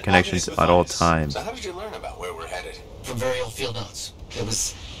internet connection at all times. So how did you learn about where we're headed? From very old field notes. There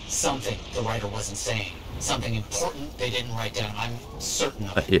was something the writer wasn't saying. Something important they didn't write down. I'm certain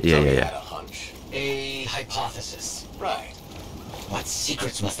of it. Yeah. Had a hunch. A hypothesis. Right. What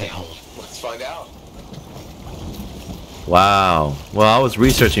secrets must they hold? Let's find out. Wow. Well, I was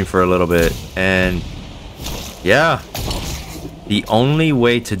researching for a little bit, and yeah. The only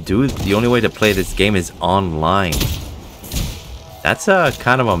way to play this game is online. That's a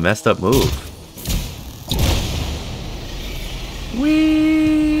kind of a messed up move.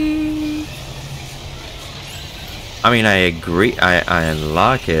 Whee! I mean, I agree. I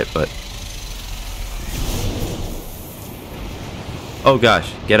unlock it, but oh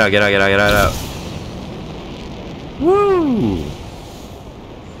gosh, get out. Woo!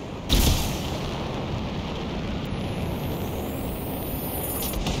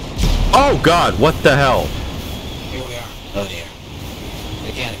 Oh god, what the hell? Here we are. Oh dear.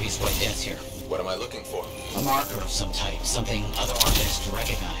 The canopy's quite dense here. What am I looking for? A marker of some type. Something other artists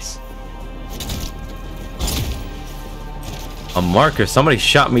recognize. A marker? Somebody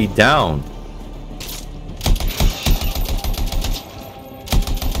shot me down.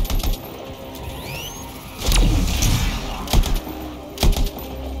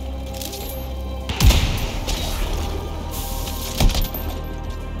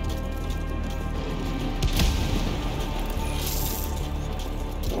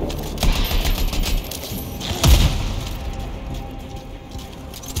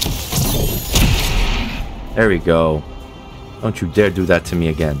 There we go. Don't you dare do that to me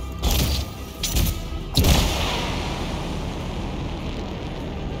again.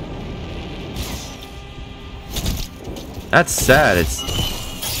 That's sad.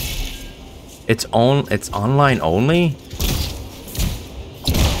 It's online only.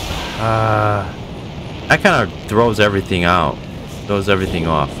 That kind of throws everything out. Throws everything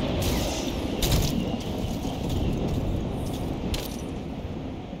off.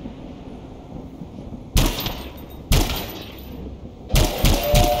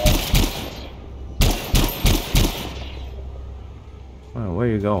 Oh, where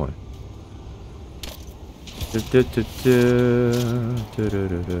are you going?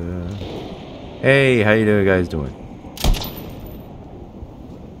 Hey, how you guys doing?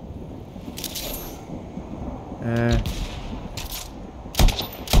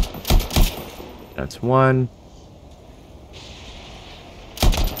 That's one.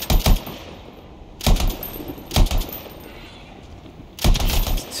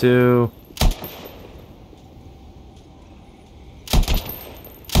 That's two.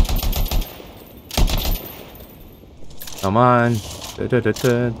 Come on.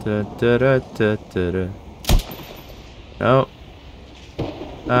 No.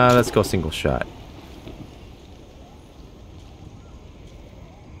 Let's go single shot.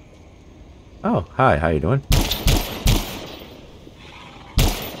 Oh, hi. How you doing?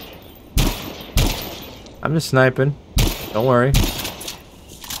 I'm just sniping. Don't worry.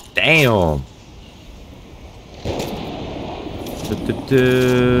 Damn.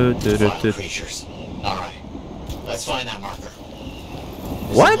 Creatures. All right. Let's find that marker.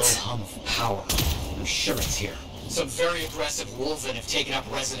 There's What? A little hum of power. I'm sure it's here. Some very aggressive wolven have taken up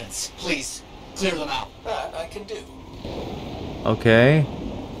residence. Please, clear them out. That I can do. Okay.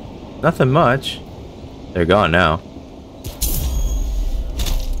 Nothing much. They're gone now.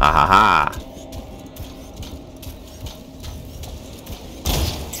 Ah ha ha.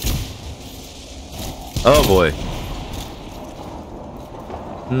 Oh boy.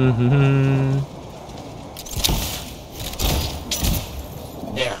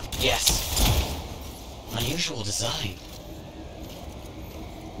 There, yes. Unusual design.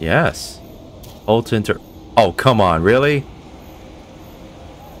 Yes. Alt inter. Oh, come on, really?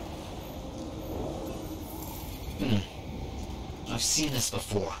 I've seen this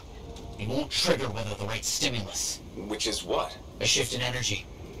before. It won't trigger whether the right stimulus. Which is what? A shift in energy.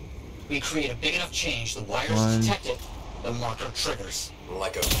 We create a big enough change, the wires detect it, the marker triggers.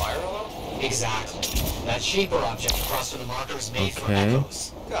 Like a fire alarm? Exactly. That shape or object across from the marker is made from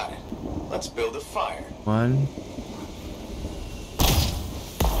echoes. Got it. Let's build a fire. One.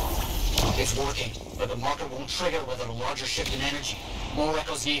 It's working, but the marker won't trigger without a larger shift in energy. More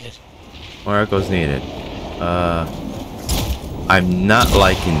echoes needed. More echoes needed. I'm not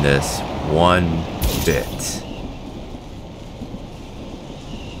liking this one bit.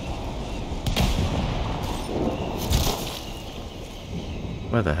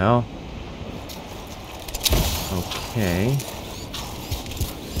 Where the hell? Okay.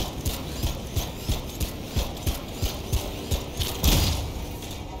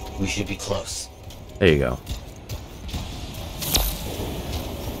 We should be close. There you go.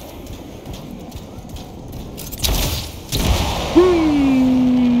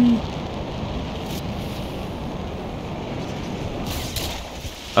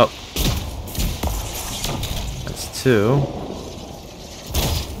 Oh. That's two.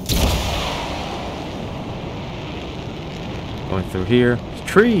 Going through here.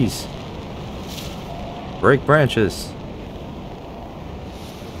 Trees! Break branches.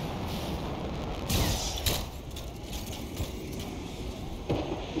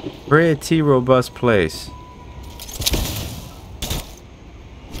 Pretty robust place.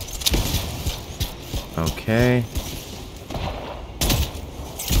 Okay.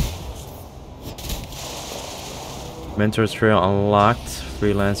 Mentor's trail unlocked.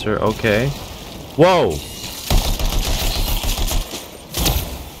 Freelancer. Okay. Whoa!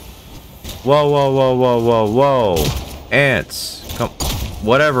 Whoa, whoa, whoa, whoa, whoa, whoa. Ants. Come.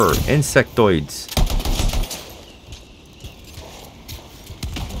 Whatever. Insectoids.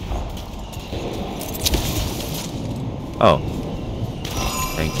 Oh.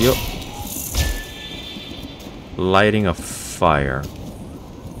 Thank you. Lighting a fire.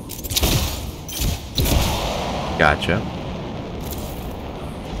 Gotcha.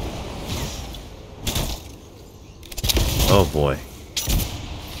 Oh boy.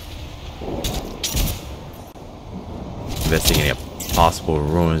 Investigating any possible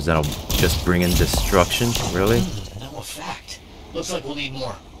ruins that'll just bring in destruction? Really? No effect. Looks like we'll need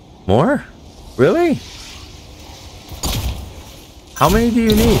more. More? Really? How many do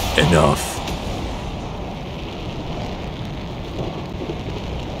you need? Enough.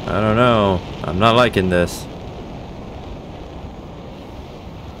 I don't know. I'm not liking this.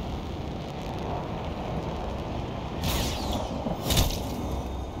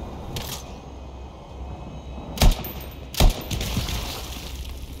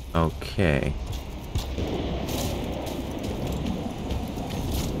 Okay.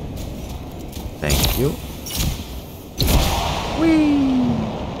 Thank you. Whee!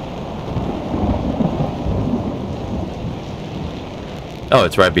 Oh,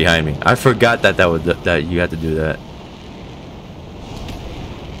 it's right behind me. I forgot that that you had to do that.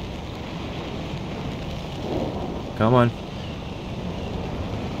 Come on.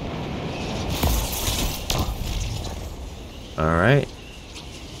 All right.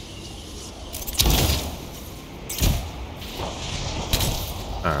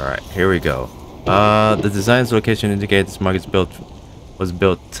 All right, here we go. The design's location indicates this market was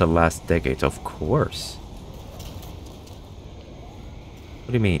built to last decades. Of course. What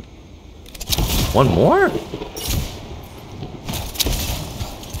do you mean? One more?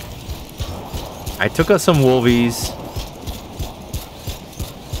 I took out some wolvies.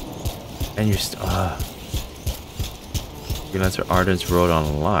 And you're Freelancer Arden's Road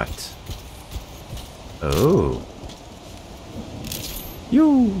unlocked. Oh.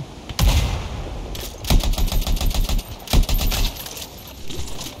 You.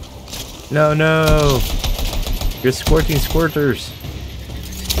 No, no. You're squirting squirters.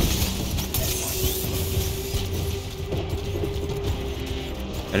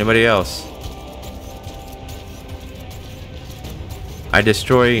 Anybody else? I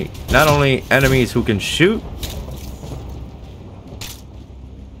destroy not only enemies who can shoot,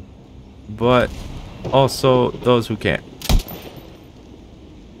 but also those who can't.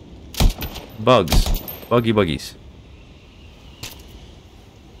 Bugs. Buggies.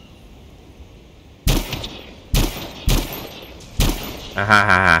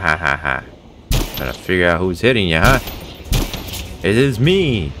 Ha. Gotta figure out who's hitting you, huh? It is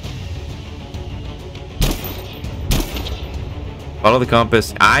me. Follow the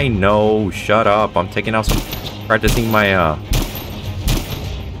compass. I know. Shut up. I'm taking out some... Practicing my,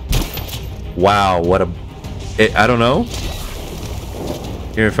 Wow, what a... I don't know.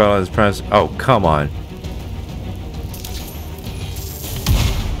 Here, follow this press. Oh, come on.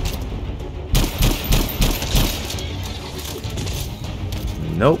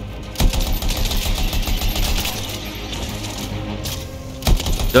 Nope.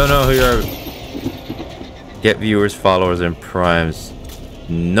 Don't know who you are. Get viewers, followers, and primes.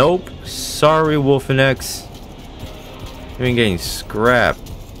 Nope. Sorry, Wolfenex. Even getting scrapped.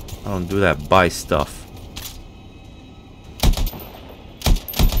 I don't do that buy stuff.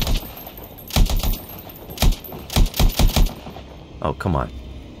 Oh, come on.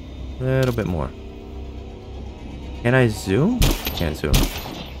 A little bit more. Can I zoom? Can't zoom.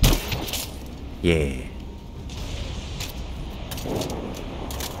 Yeah.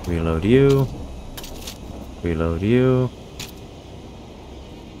 Reload you. Reload you.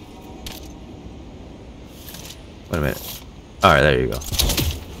 Wait a minute. Alright, there you go.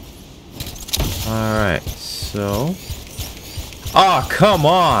 Alright, so... Oh, come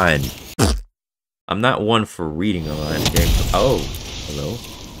on! I'm not one for reading a lot of games. Oh, hello.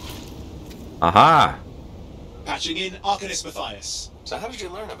 Aha! Patching in Arcanist Matthias. So how did you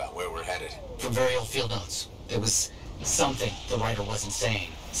learn about where we're headed? From very old field notes. There was something the writer wasn't saying.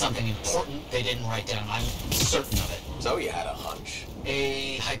 Something important they didn't write down. I'm certain of it. So you had a hunch.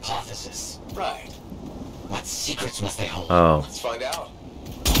 A hypothesis. Right. What secrets must they hold? Oh. Let's find out.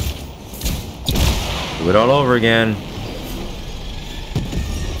 Do it all over again.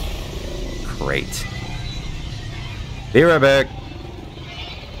 Great. Be right back.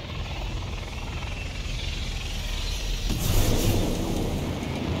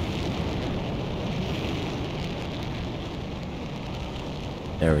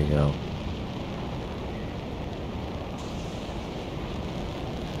 There we go.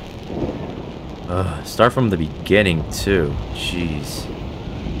 Start from the beginning too. Jeez.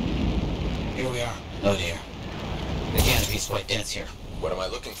 Here we are. Oh dear. The canopy's quite dense here. What am I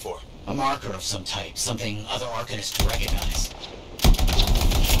looking for? A marker of some type. Something other Arcanists recognize.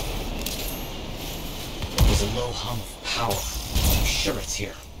 There's a low hum of power. I'm sure it's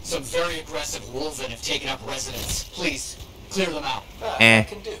here. Some very aggressive wolven have taken up residence. Please, clear them out. I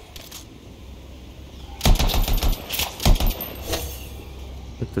can do.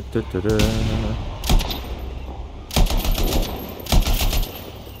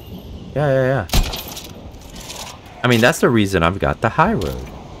 Yeah. I mean, that's the reason I've got the high road.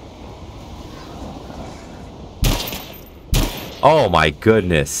 Oh my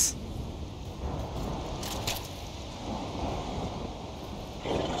goodness.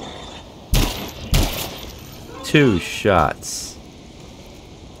 Two shots.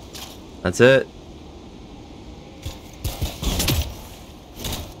 That's it.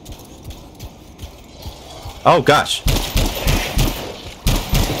 Oh gosh.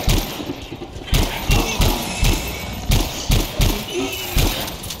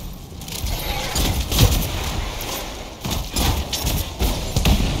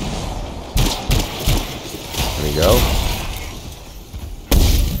 you go.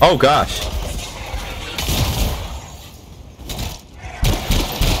 Oh gosh.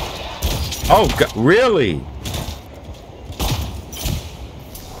 Oh god, really?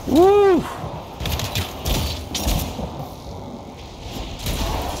 Woo!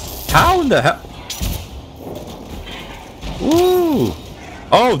 How in the hell? Woo!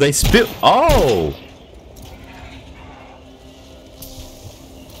 Oh, they spit. Oh!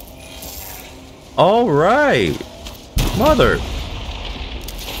 All right. Mother.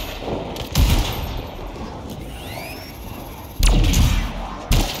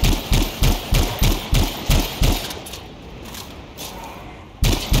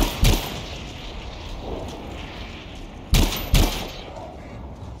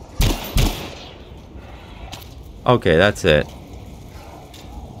 Okay, that's it.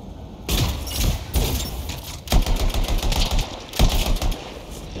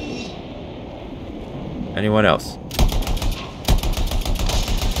 Anyone else?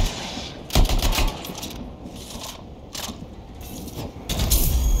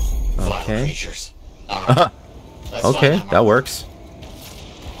 Okay. Okay, that works.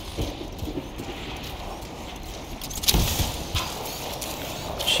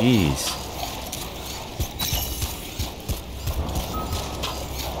 Jeez.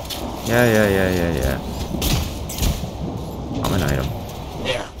 Yeah. I'm an item.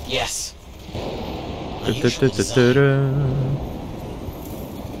 There, yes.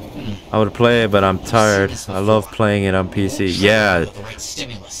 I would play it, but I'm tired. I love playing it on PC. Yeah.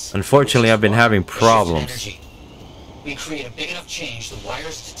 Unfortunately, I've been having problems. We create a big enough change, the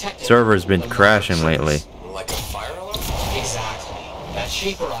wires detect it. Server's been crashing lately. Like a fire alarm? Exactly. That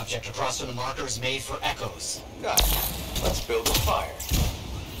shaper object across from the marker is made for echoes. Got it. Let's build a fire.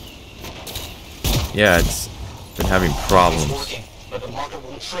 Yeah, it's been having problems. It's working, but the marker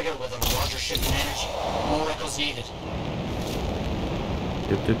won't trigger without a larger shift in energy. More echoes needed.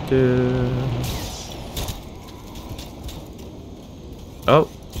 Oh,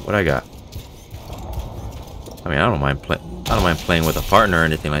 what I got? I mean, I don't mind playing with a partner or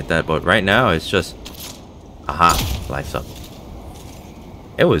anything like that, but right now it's just, aha, life's up.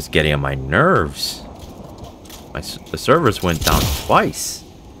 It was getting on my nerves. The servers went down twice,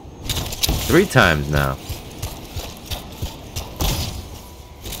 3 times now.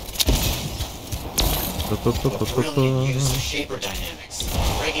 Brilliant use of shaper dynamics,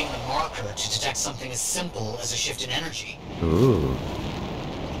 rigging the marker to detect something as simple as a shift in energy. Ooh.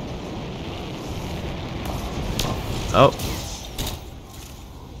 Oh.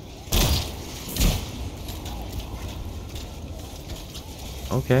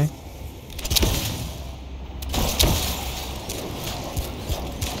 Okay.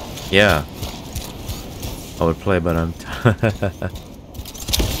 Yeah. I would play, but I'm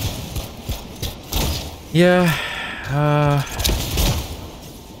yeah.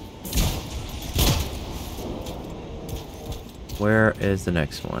 Where is the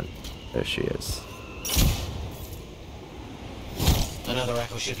next one? There she is. Another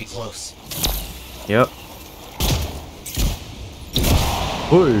echo should be close. Yep.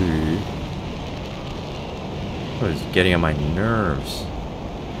 Hey. What is getting on my nerves?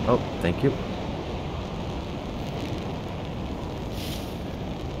 Oh, thank you.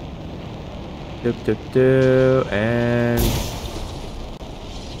 And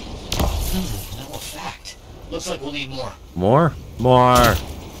no effect. Looks like we'll need more. More?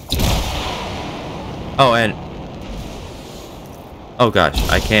 Oh, and oh gosh,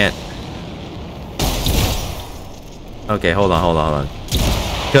 I can't. Okay, hold on.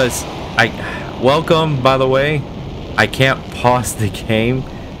 Because welcome, by the way. I can't pause the game.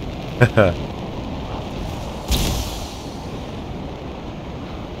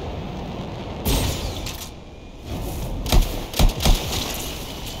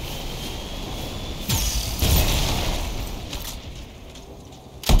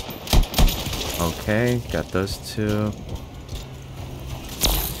 Okay, got those 2.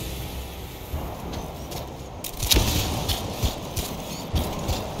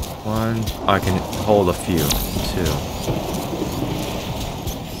 One. Oh, I can hold a few. 2.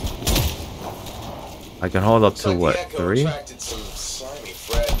 I can hold up to what? 3?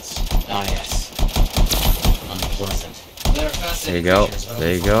 Ah, yes. Unpleasant. There you go.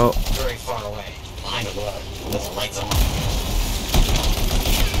 There you go. Very far away. Behind a wall. With the lights on.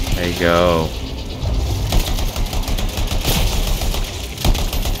 There you go.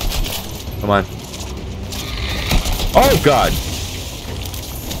 Come on. Oh god.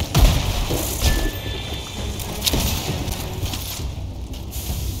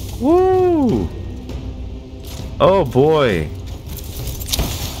 Woo! Oh boy.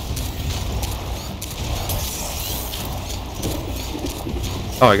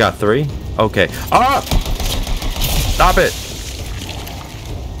 Oh, I got 3? Okay. Ah! Stop it!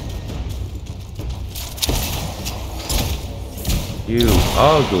 You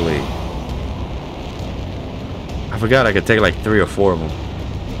ugly. I forgot I could take like 3 or 4 of them.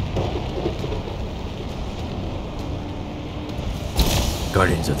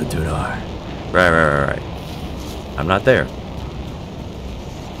 Guardians of the Dunar. Right. I'm not there.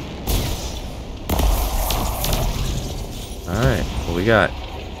 Alright, what we got?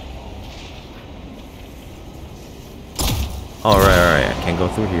 Alright. I can't go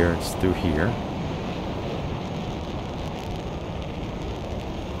through here. It's through here.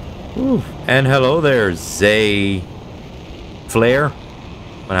 Ooh. And hello there, Zay Flair.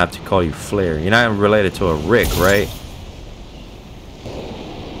 I'm gonna have to call you Flair. You're not related to a Rick, right?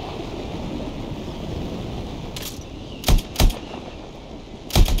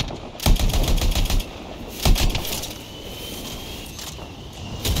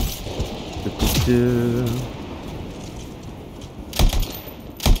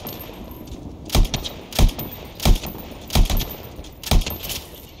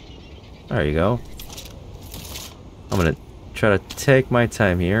 There you go. I'm gonna try to take my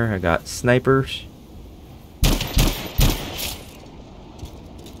time here. I got snipers.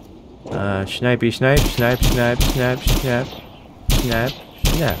 Snipey snipe, snipe, snipe, snipe, snap, snap,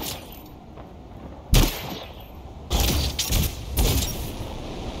 snap.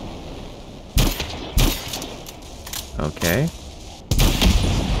 Okay.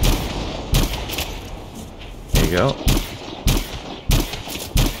 There you go.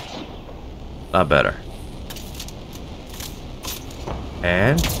 A lot better.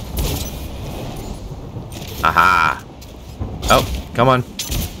 And aha! Oh, come on.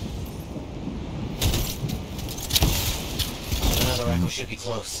 Another echo should be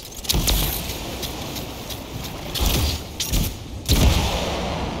close.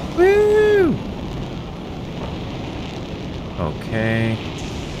 Woo! Okay.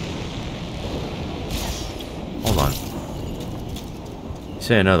 Hold on.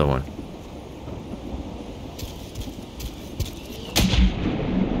 Say another one.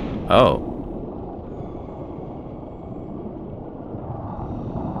 Oh.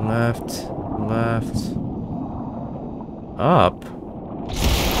 Left, left, up.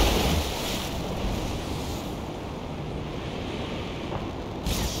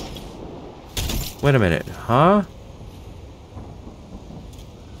 Wait a minute, huh?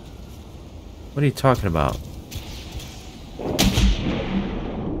 What are you talking about?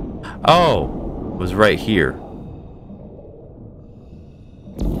 Oh, it was right here.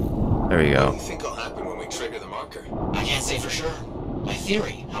 There we go. What do you think will happen when we trigger the marker? I can't say for sure. My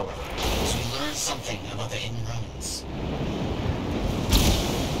theory, however, is we learn something about the hidden runes.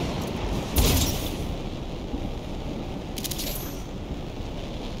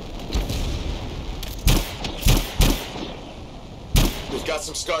 We've got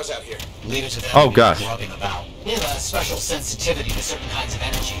some scars out here. Leave it to them. Oh gosh. Grubbing about. They have a special sensitivity to certain kinds of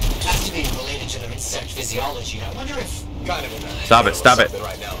energy. Has to be related to their insect physiology. I wonder if Kind of in the Stop it, stop it. something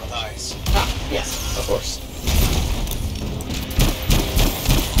right now with eyes. Ah, yes, of course.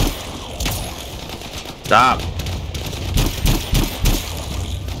 Stop.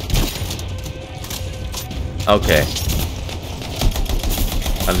 Okay.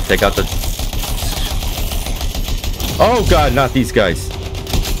 I'm gonna take out the... Oh god, not these guys.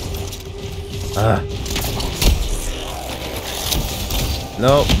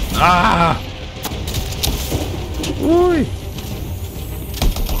 No. Ah! Ooh.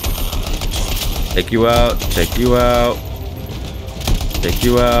 Take you out, take you out. Take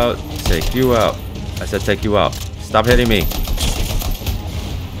you out, take you out. I said take you out. Stop hitting me.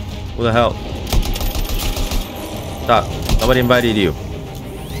 Who the hell? Stop. Nobody invited you.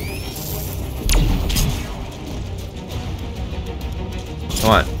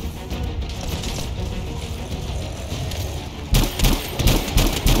 Come on.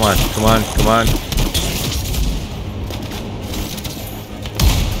 Come on, come on, come on.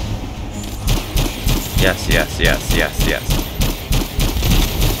 Yes, yes, yes, yes, yes.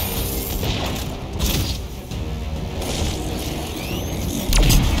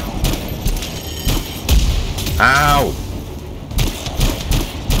 Ow!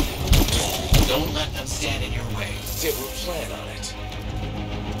 Don't let them stand in your way. Did we plan on it?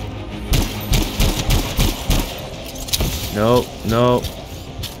 No, no.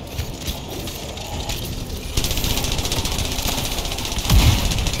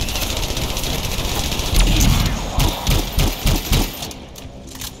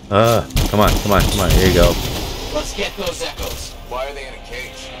 Come on, come on, come on. Here you go. Let's get those echoes. Why are they in a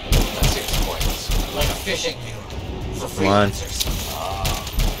cage? That seems pointless. Like a fishing mirror for Come on. freelancers.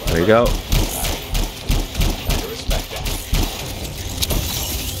 There we go.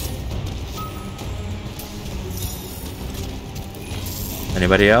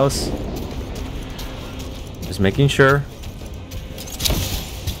 Anybody else? Just making sure.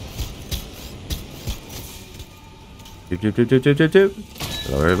 Doop.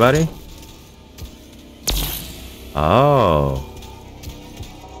 Hello, everybody. Oh.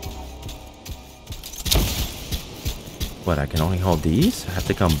 What, I can only hold these? I have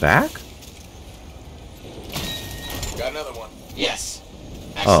to come back? Got another one. Yes.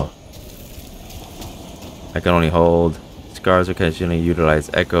 Oh. I can only hold. Scars occasionally utilize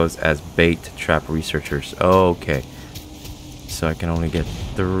echoes as bait to trap researchers. Okay. So I can only get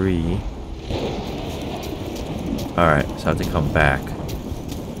 3. Alright, so I have to come back.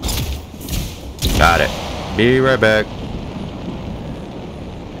 Got it. Be right back.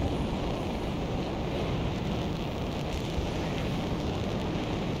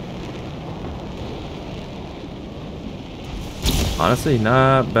 Honestly,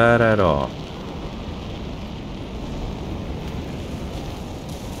 not bad at all.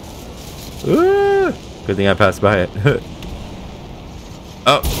 Ooh, good thing I passed by it.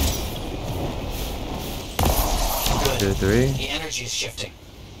 Oh. 2, 3. The energy is shifting.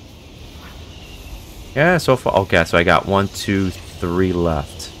 Yeah, so far. Okay, so I got 1, 2, 3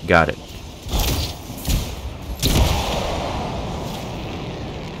 left. Got it.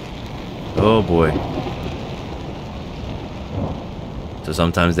 Oh boy. So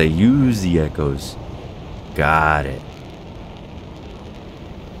sometimes they use the echoes. Got it.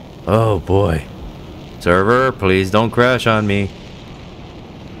 Oh boy. Server, please don't crash on me.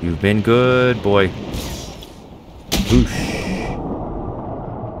 You've been good, boy. Whoosh.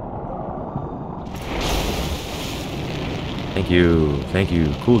 Thank you. Thank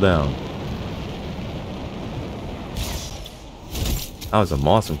you. Cool down. That was an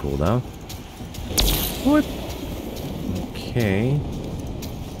awesome cooldown. What? Okay.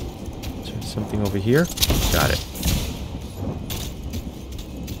 Is there something over here? Got it.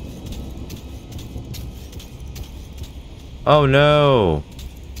 Oh no!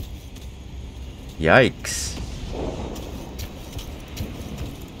 Yikes.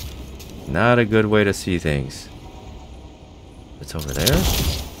 Not a good way to see things. It's over there?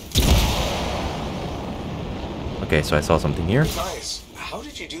 Okay, so I saw something here. Matthias, how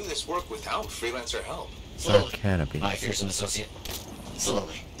did you do this work without freelancer help? Dark canopy. My fearsome associate.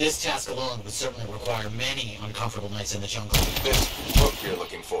 Slowly. This task alone would certainly require many uncomfortable nights in the jungle. This book you're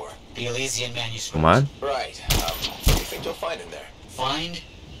looking for. The Elysian manuscript. Come on. Right. What do you think you'll find in there? Find?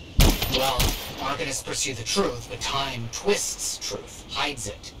 Well, Arcanists pursue the truth, but time twists truth, hides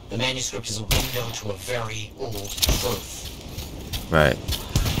it. The manuscript is a window to a very old truth. Right.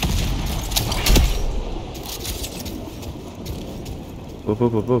 Boop,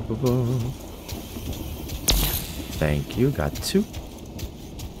 boop, boop, boop, boop, boop. Thank you. Got 2.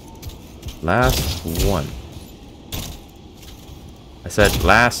 Last one. I said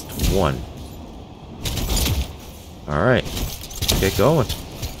last one. Alright. Get going.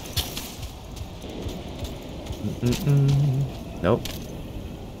 Nope.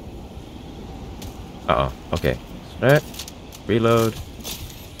 Uh-oh. Okay. Right. Reload.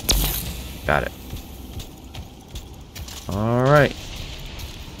 Got it. Alright.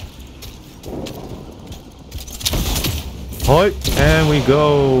 Point, and we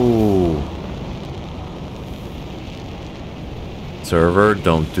go. Server,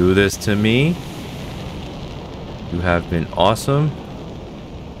 don't do this to me. You have been awesome.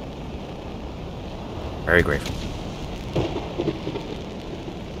 Very grateful.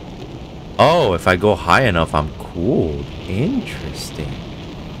 Oh, if I go high enough, I'm cooled. Interesting.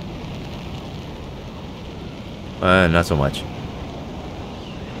 Not so much.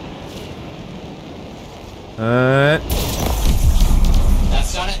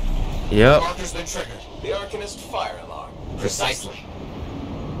 That's done it? Yep. The marker's been triggered. The Arcanist fire alarm. Precisely.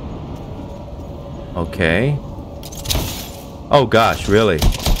 Okay. Oh gosh, really?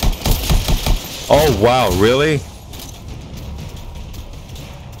 Oh wow, really?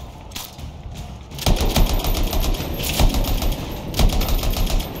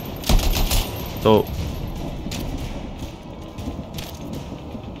 So,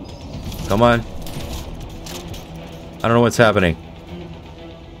 come on. I don't know what's happening.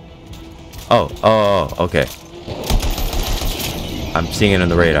 Oh, okay. I'm seeing it on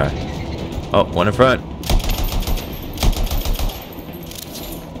the radar. Oh, one in front.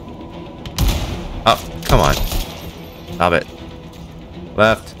 Oh, come on. Stop it.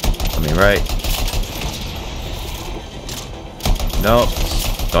 Left. I mean right. Nope.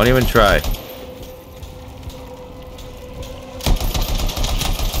 Don't even try.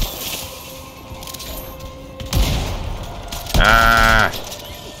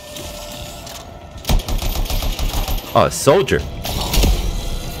 Oh, a soldier.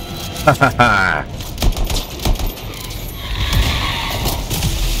 Ha ha ha.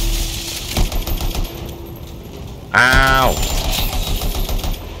 Ow.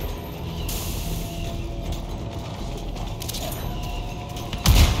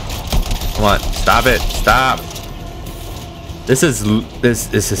 Come on, stop it. Stop. This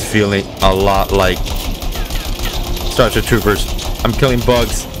is feeling a lot like Starship Troopers. I'm killing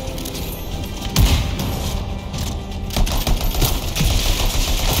bugs.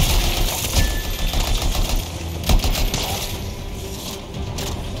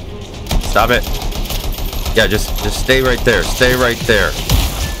 Stop it. Yeah, just stay right there. Stay right there.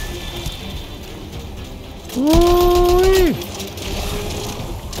 Woo-wee.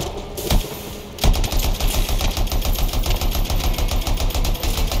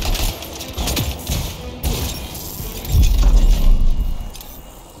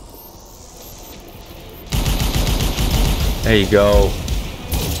 There you go.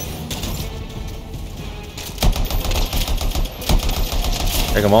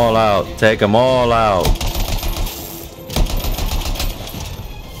 Take them all out. Take them all out.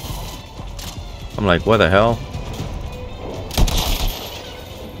 I'm like, what the hell?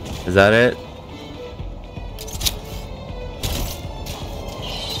 Is that it?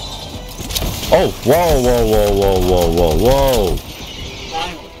 Oh, whoa, whoa, whoa, whoa, whoa, whoa, whoa.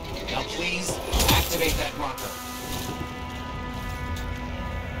 Finally. Now please activate that marker.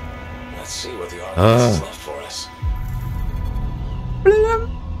 Let's see what the artist has left for us.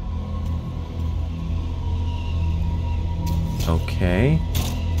 Okay.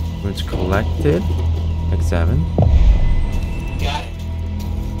 Words collected. Examine. Got it.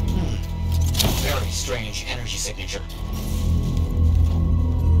 Very strange energy signature.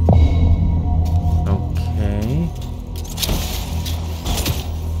 Okay.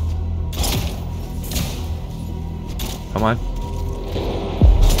 Come on.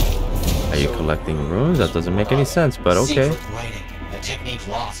 Are you collecting runes? That doesn't make any sense, but okay. Secret writing, a technique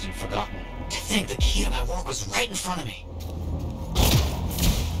lost and forgotten. To think the key to my work was right in front of me.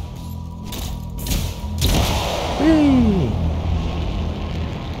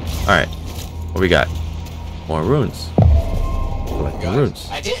 Alright. What we got? More runes. Collecting runes.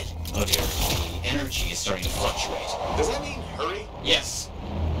 I did. Oh dear. The energy is starting to fluctuate. Does that mean hurry? Yes.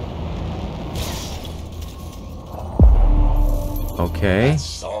 Okay.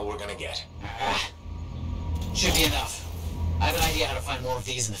 That's all we're gonna get. Should be enough. I have an idea how to find more of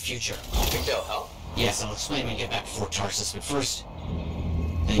these in the future. You think they'll help? Yes, I'll explain when we get back to Fort Tarsus, but first...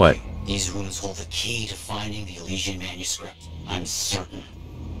 Thank What? you. These runes hold the key to finding the Elysian manuscript. I'm certain.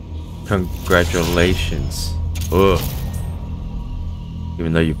 Congratulations. Ugh.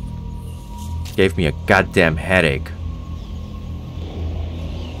 Even though you gave me a goddamn headache.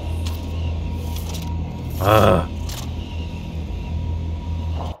 Ugh.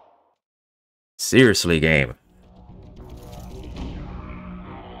 Seriously, game.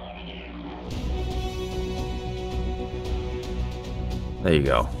 There you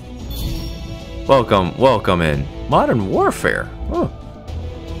go. Welcome in Modern Warfare. Oh.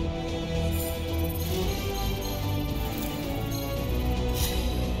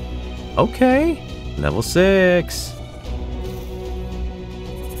 Okay, level 6.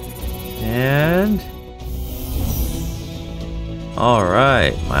 And all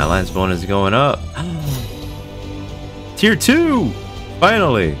right, my alliance bonus is going up. Tier 2,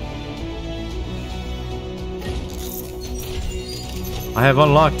 finally. I have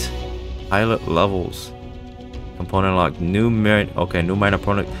unlocked pilot levels. Component unlocked. New minor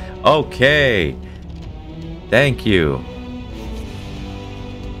opponent. Okay. Thank you.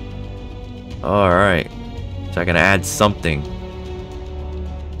 Alright. So I can add something.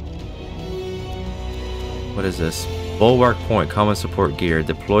 What is this? Bulwark point. Common support gear.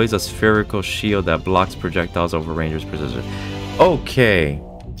 Deploys a spherical shield that blocks projectiles over Ranger's precision. Okay.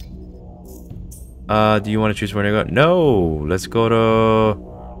 Do you want to choose where to go? No. Let's go to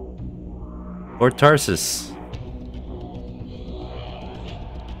Fort Tarsus.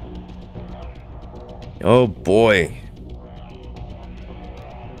 Oh boy.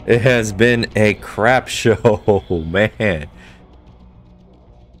 It has been a crap show, man.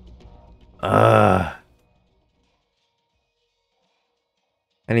 I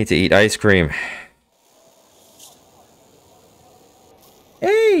need to eat ice cream.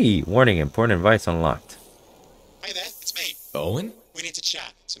 Hey! Warning, important advice unlocked. Hi there, it's me. Owen? We need to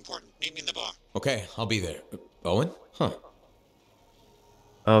chat. It's important. Meet me in the bar. Okay, I'll be there. Owen? Huh.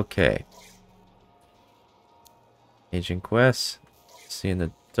 Okay. Agent Quest. See in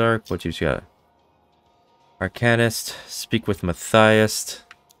the dark. What you got? Arcanist. Speak with Matthias.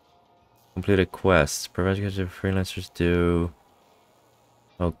 Completed quests. Prevent freelancers do.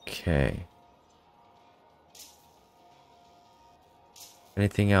 Okay.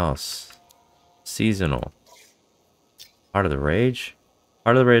 Anything else? Seasonal. Heart of the Rage?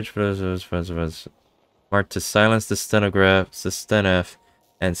 Heart of the Rage for those friends of us. Mark to silence the stenograph,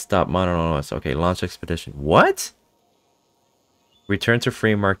 and stop monotonous. Okay, launch expedition. What? Return to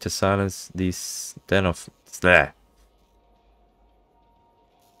free mark to silence the stenograph.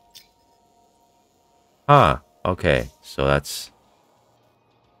 Huh. Okay, so that's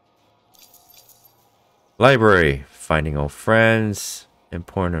library. Finding old friends.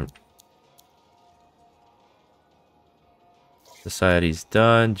 Important. Society's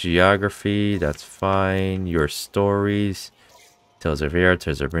done. Geography, that's fine. Your stories. Tales of Air,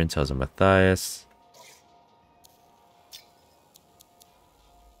 Tales of Bryn, Tales of Matthias.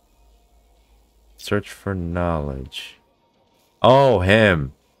 Search for knowledge. Oh,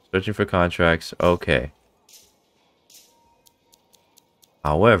 him. Searching for contracts. Okay.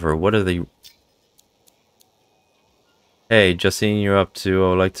 However, what are the... Hey, just seeing you're up to. I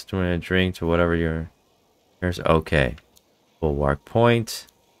would like to join a drink to whatever you're... Here's... Okay. Bulwark Point.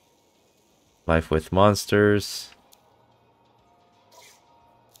 Life with monsters.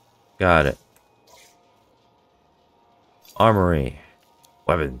 Got it. Armory.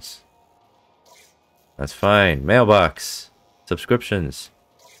 Weapons. That's fine. Mailbox. Subscriptions.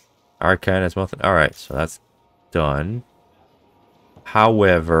 Arcane is nothing. Alright, so that's done.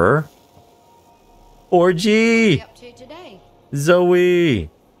 However... Orgy! Zoe!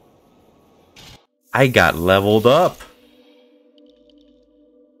 I got leveled up.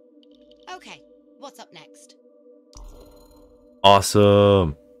 Okay, what's up next?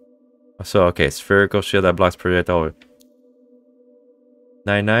 Awesome. So, okay, spherical shield that blocks projectile.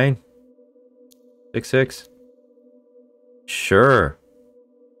 99? 66? Sure.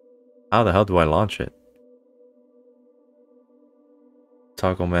 How the hell do I launch it?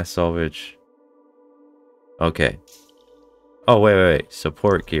 Toggle mass salvage. Okay. Oh, wait.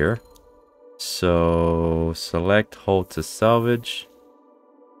 Support gear. So, select, hold to salvage.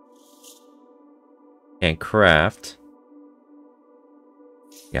 And craft.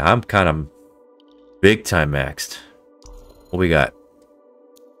 Yeah, I'm kind of big time maxed. What we got?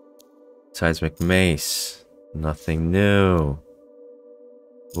 Seismic mace. Nothing new.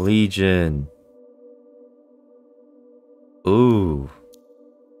 Legion. Ooh.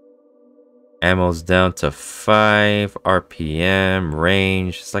 Ammo's down to 5 RPM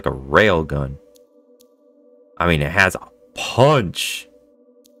range. It's like a railgun. I mean, it has a punch.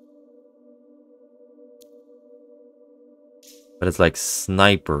 But it's like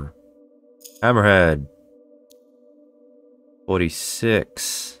sniper. Hammerhead.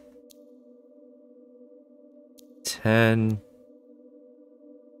 46. 10.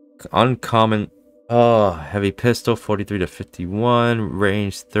 Uncommon. Oh, heavy pistol. 43 to 51.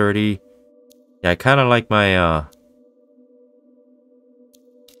 Range 30. Yeah, I kind of like my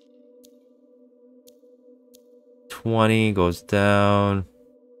 20 goes down.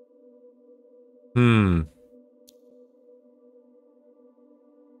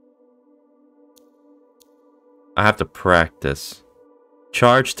 I have to practice.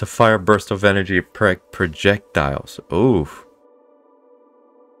 Charge to fire burst of energy projectiles. Oof.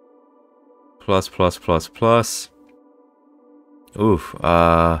 Plus. Oof.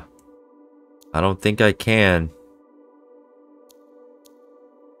 I don't think I can.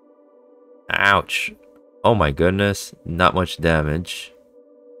 Ouch. Oh my goodness. Not much damage.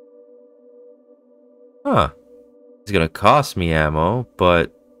 Huh. It's gonna cost me ammo,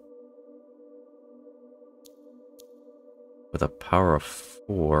 but... with a power of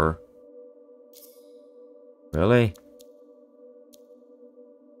 4. Really?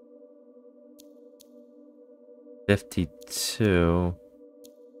 52.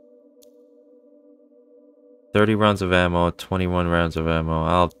 30 rounds of ammo, 21 rounds of ammo.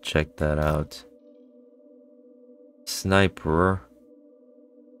 I'll check that out. Sniper.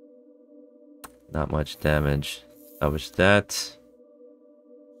 Not much damage. Salvage that.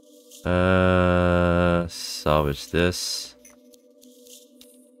 Salvage this.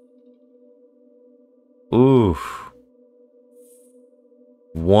 Ooh.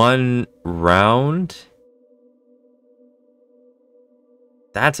 1 round?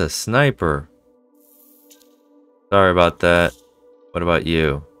 That's a sniper. Sorry about that. What about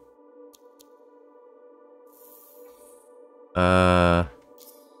you?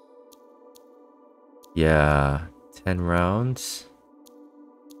 Yeah. 10 rounds.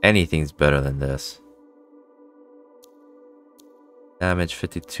 Anything's better than this. Damage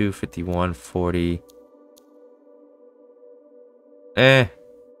 52, 51, 40.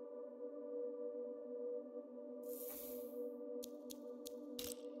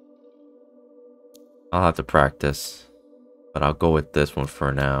 I'll have to practice. But I'll go with this one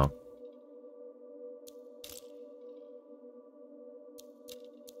for now.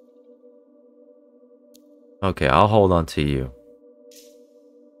 Okay, I'll hold on to you.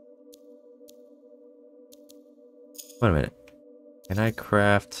 Wait a minute. Can I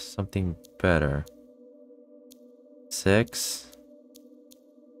craft something better? 6?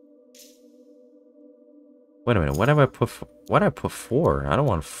 Wait a minute. What have I put? What did I put 4? I don't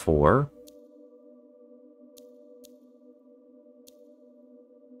want 4.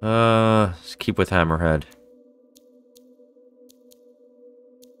 Let's keep with Hammerhead.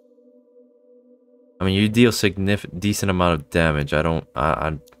 I mean, you deal decent amount of damage. I don't.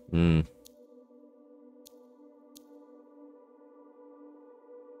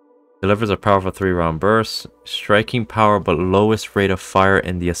 Delivers a powerful 3-round burst. Striking power, but lowest rate of fire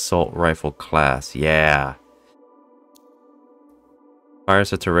in the assault rifle class. Yeah.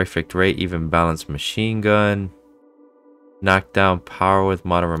 Fires a terrific rate, even balanced machine gun. Knockdown power with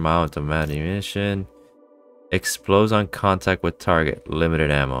moderate amount of ammunition. Explodes on contact with target. Limited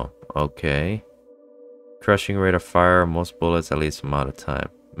ammo. Okay. Crushing rate of fire, most bullets at least amount of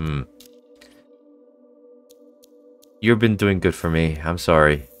time. You've been doing good for me. I'm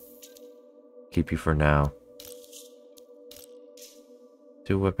sorry. Keep you for now.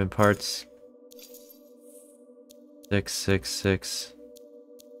 2 weapon parts. 6, 6, 6.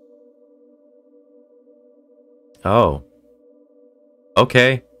 Oh.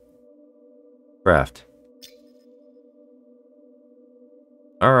 Okay. Craft.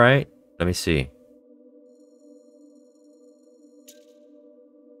 Alright. Let me see.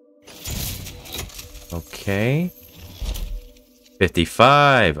 Okay.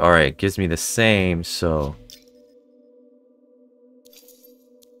 55. Alright, gives me the same, so.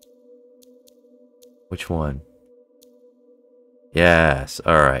 Which one? Yes,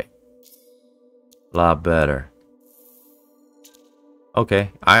 alright. Lot better.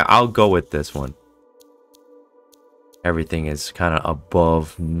 Okay, I'll go with this one. Everything is kind of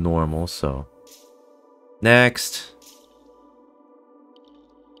above normal, so. Next.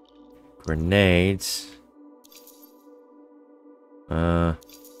 Grenades.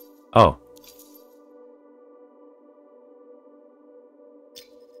 Oh.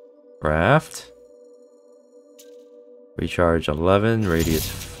 Craft. Recharge 11, radius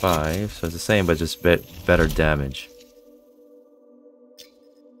 5. So it's the same, but just better damage.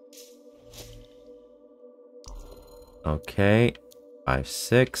 Okay. 5,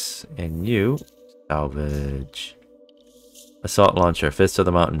 6. And you. Salvage. Assault launcher. Fist of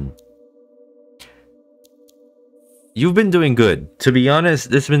the mountain. You've been doing good. To be honest,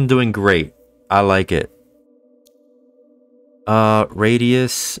 this has been doing great. I like it.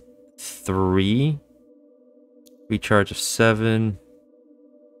 Radius 3. Recharge of 7.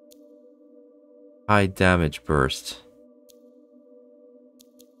 High damage burst.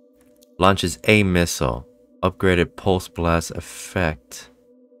 Launches a missile. Upgraded pulse blast effect.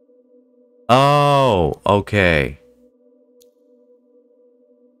 Oh, okay.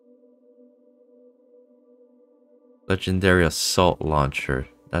 Legendary assault launcher.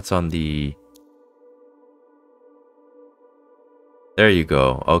 That's on the... There you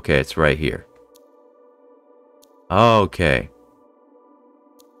go. Okay, it's right here. Okay.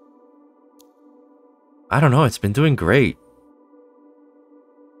 I don't know. It's been doing great.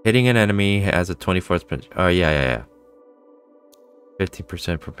 Hitting an enemy has a 24th... Oh, yeah.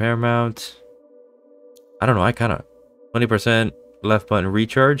 15% prepare mount. I don't know. I kind of... 20% left button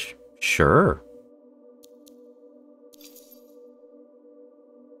recharge? Sure.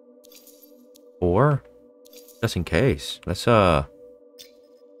 Or just in case. Let's yeah.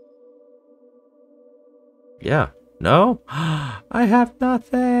 No? I have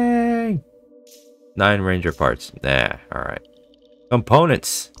nothing. 9 ranger parts. Nah, alright.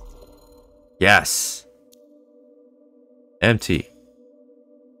 Components. Yes. Empty.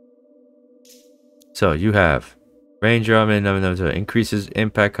 So you have ranger increases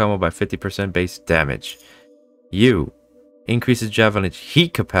impact combo by 50% base damage. You increases javelin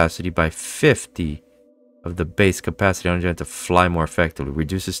heat capacity by 50 of the base capacity on javelin to fly more effectively.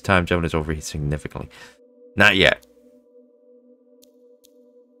 Reduces time javelins overheat significantly. Not yet.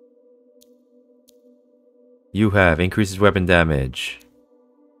 You have increases weapon damage.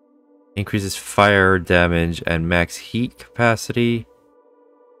 Increases fire damage and max heat capacity.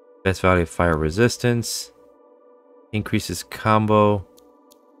 Best value of fire resistance. Increases combo.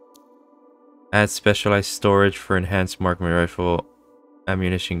 Add specialized storage for enhanced marksman rifle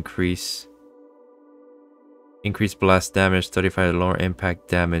ammunition increase. Increased blast damage, 35 lower impact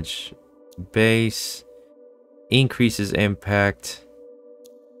damage base. Increases impact.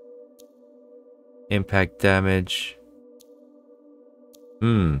 Impact damage.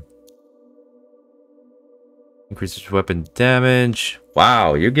 Increases weapon damage.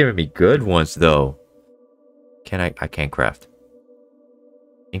 Wow, you're giving me good ones though. I can't craft.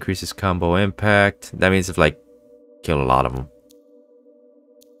 Increases combo impact. That means if like kill a lot of them.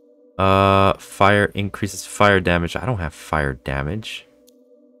 Fire increases fire damage. I don't have fire damage.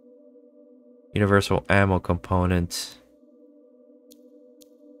 Universal ammo component.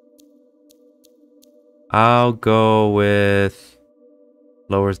 I'll go with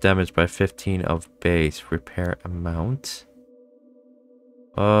lowers damage by 15 of base. Repair amount.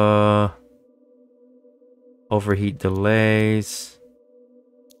 Overheat delays.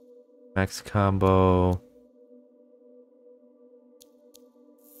 Max combo.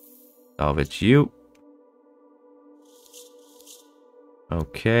 Salvage you.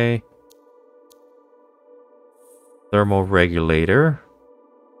 Okay. Thermal regulator.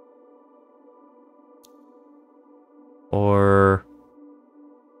 Or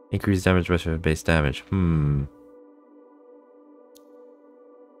increase damage by base damage.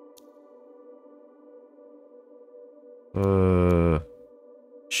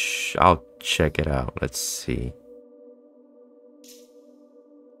 I'll check it out. Let's see.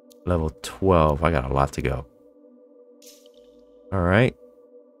 Level 12. I got a lot to go. Alright.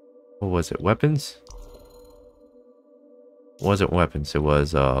 What was it? Weapons? It wasn't weapons. It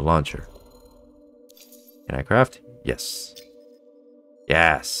was launcher. Can I craft? Yes.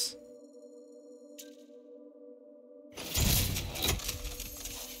 Yes.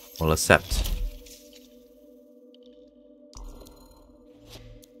 We'll accept.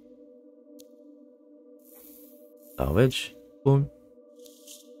 Salvage. Boom.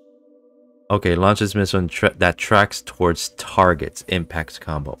 Okay, launches missile that tracks towards targets. Impacts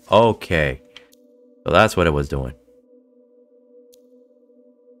combo. Okay. So that's what it was doing.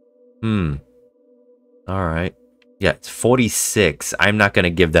 Alright. Yeah, it's 46. I'm not going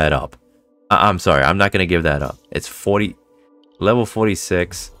to give that up. I'm sorry. I'm not going to give that up. It's 40. Level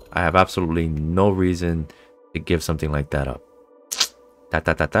 46. I have absolutely no reason to give something like that up.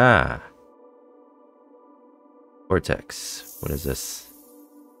 Vortex. What is this?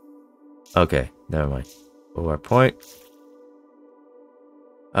 Okay, never mind. Our point.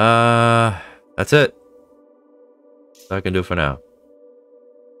 That's it. That's all I can do for now.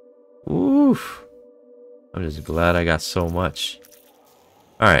 Oof. I'm just glad I got so much.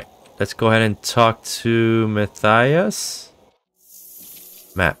 Alright, let's go ahead and talk to Matthias.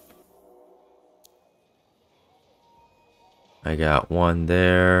 Map. I got one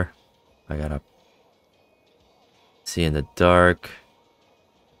there. I gotta see in the dark.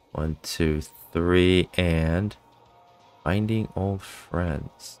 1, 2, 3, and finding old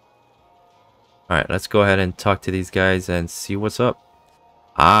friends. Alright, let's go ahead and talk to these guys and see what's up.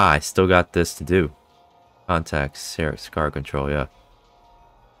 I still got this to do. Contacts, here, scar control, yeah.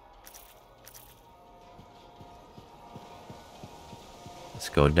 Let's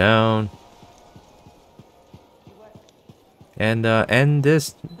go down. And end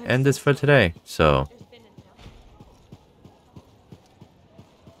this for today. So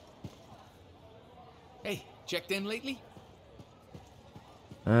Hey, checked in lately?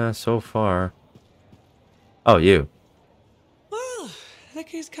 so far. Oh, you. Well, look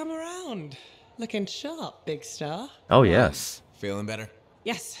who's come around. Looking sharp, big star. Oh, yes. Feeling better?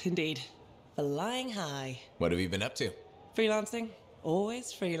 Yes, indeed. Flying high. What have you been up to? Freelancing.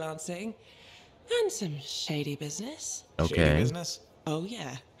 Always freelancing. And some shady business. Okay. Shady business? Oh,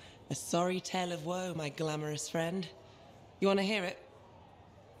 yeah. A sorry tale of woe, my glamorous friend. You want to hear it?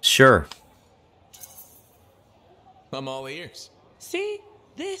 Sure. I'm all ears. See?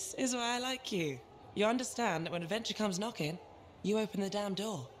 This is why I like you. You understand that when adventure comes knocking, you open the damn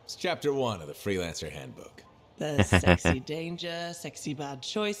door. It's chapter 1 of the Freelancer Handbook. There's sexy danger, sexy bad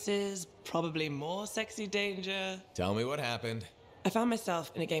choices, probably more sexy danger. Tell me what happened. I found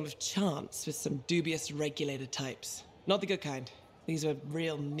myself in a game of chance with some dubious regulated types. Not the good kind. These were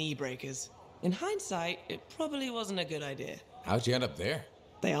real knee breakers. In hindsight, it probably wasn't a good idea. How'd you end up there?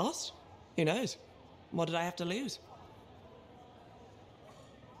 They asked. Who knows? What did I have to lose?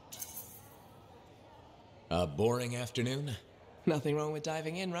 A boring afternoon? Nothing wrong with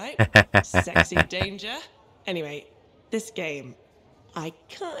diving in, right? Sexy danger. Anyway, this game, I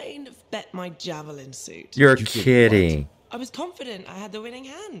kind of bet my javelin suit. You're kidding. I was confident I had the winning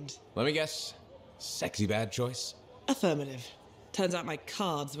hand. Let me guess. Sexy bad choice? Affirmative. Turns out my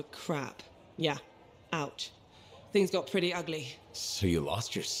cards were crap. Yeah. Ouch. Things got pretty ugly. So you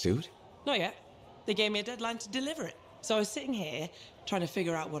lost your suit? Not yet. They gave me a deadline to deliver it. So I was sitting here, trying to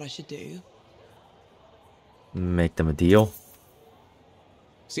figure out what I should do. Make them a deal.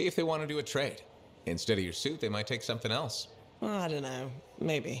 See if they want to do a trade. Instead of your suit, they might take something else. Well, I don't know.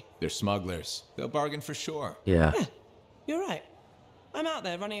 Maybe. They're smugglers. They'll bargain for sure. Yeah. You're right. I'm out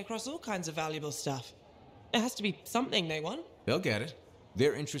there running across all kinds of valuable stuff. It has to be something they want. They'll get it.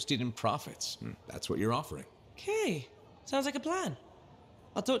 They're interested in profits. That's what you're offering. Okay. Sounds like a plan.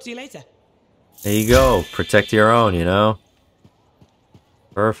 I'll talk to you later. There you go. Protect your own, you know?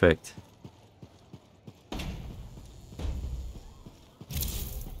 Perfect.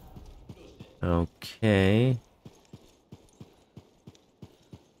 Okay.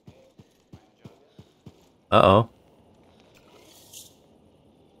 Uh-oh.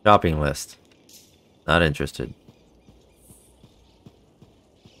 Shopping list. Not interested.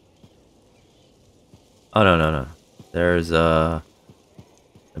 Oh, no. There's a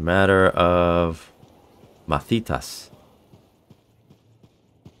matter of Mathitas.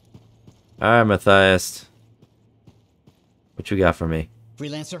 Alright, Matthias. What you got for me?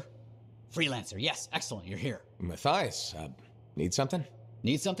 Freelancer? Freelancer, yes, excellent, you're here. Matthias, need something?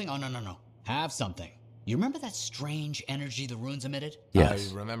 Need something? Oh, no. Have something. You remember that strange energy the runes emitted?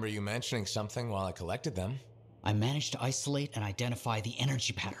 Yes. I remember you mentioning something while I collected them. I managed to isolate and identify the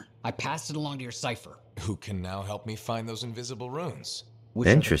energy pattern. I passed it along to your cipher. Who can now help me find those invisible runes? Which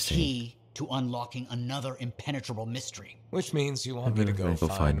Interesting. are the key to unlocking another impenetrable mystery. Which means you want me to go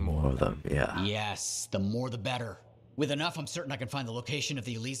find more of them. Yeah. Yes, the more the better. With enough, I'm certain I can find the location of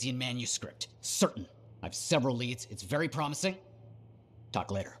the Elysian manuscript. Certain. I've several leads. It's very promising.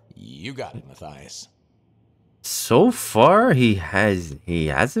 Talk later. You got it, Matthias. So far, he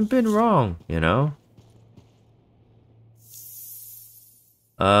hasn't been wrong, you know?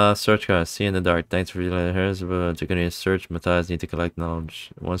 Search guys, see in the dark. Thanks for relaying hers. To continue to search, Matthias need to collect knowledge.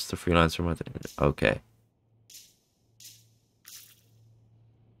 Once the freelancer, okay.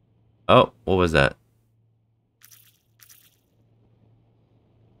 Oh, what was that?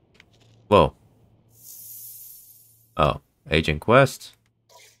 Whoa. Oh, agent quest.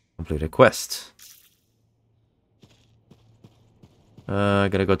 Complete a quest. I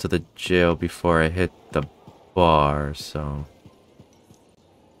gotta go to the jail before I hit the bar, so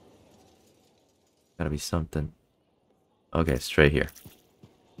gotta be something. Okay, straight here.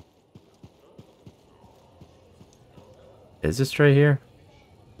 Is it straight here?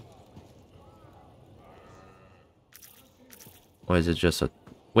 Or is it just a...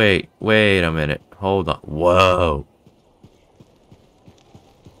 Wait a minute. Hold on. Whoa.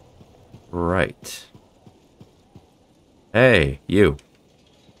 Right. Hey, you.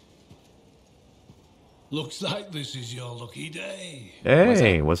 Looks like this is your lucky day.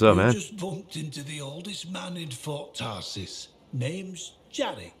 Hey, what's up, man? You just bumped into the oldest man in Fort Tarsis. Name's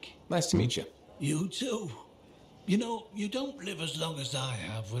Jarek. Nice to meet you. You too. You know, you don't live as long as I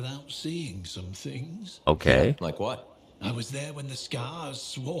have without seeing some things. Okay. Like what? I was there when the scars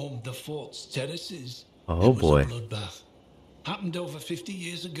swarmed the fort's terraces. Oh, boy. It was a bloodbath. Happened over 50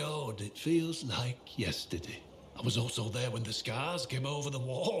 years ago, and it feels like yesterday. I was also there when the scars came over the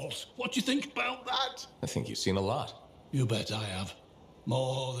walls. What do you think about that? I think you've seen a lot. You bet I have.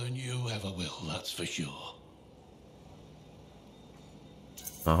 More than you ever will, that's for sure.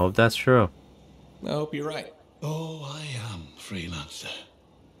 I hope that's true. I hope you're right. Oh, I am, freelancer.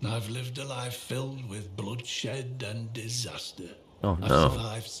 I've lived a life filled with bloodshed and disaster. Oh, no. I've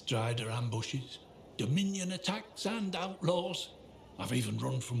survived Strider ambushes, Dominion attacks and outlaws. I've even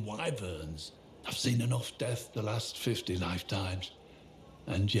run from wyverns. I've seen enough death the last 50 lifetimes.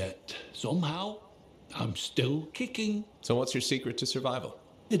 And yet, somehow, I'm still kicking. So what's your secret to survival?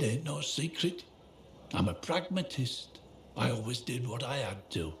 It ain't no secret. I'm a pragmatist. I always did what I had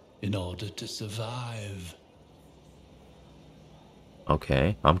to in order to survive.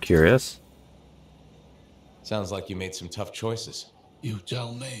 Okay, I'm curious. Sounds like you made some tough choices. You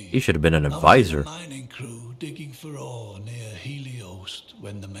tell me. You should have been an advisor. I was in a mining crew digging for ore near Heliost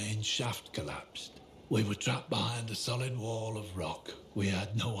when the main shaft collapsed. We were trapped behind a solid wall of rock. We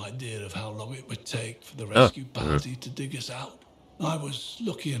had no idea of how long it would take for the rescue party to dig us out. I was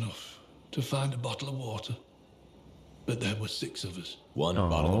lucky enough to find a bottle of water. But there were 6 of us. One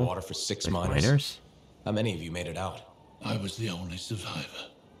bottle of water for 6 miners? How many of you made it out? I was the only survivor.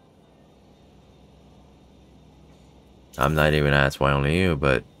 I'm not even asked why only you,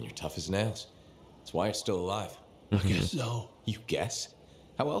 but... You're tough as nails. That's why you're still alive. I guess so. You guess?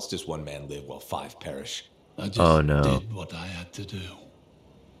 How else does one man live while 5 perish? I just did what I had to do.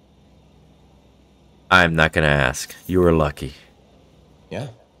 I'm not gonna ask. You were lucky. Yeah,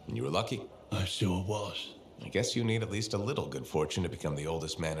 and you were lucky. I sure was. I guess you need at least a little good fortune to become the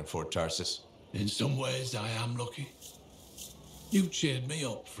oldest man in Fort Tarsis. In some ways, I am lucky. You cheered me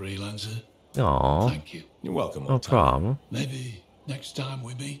up, freelancer. Aww. Thank you. You're welcome. No problem. Maybe next time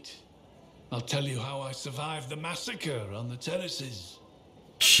we meet, I'll tell you how I survived the massacre on the terraces.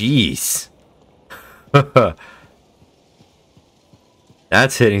 Jeez.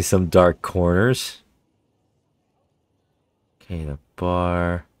 That's hitting some dark corners. Okay, the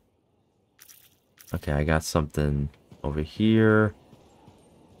bar. Okay, I got something over here.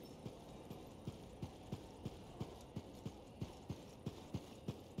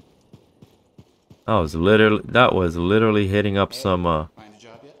 That was literally hitting up some Find a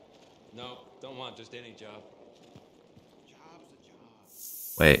job yet? No, don't want just any job.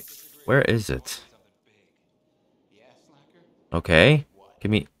 Wait, where is it? Okay,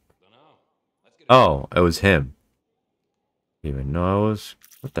 give me. Oh, it was him. Didn't even know I was.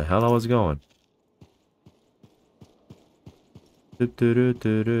 What the hell I was going?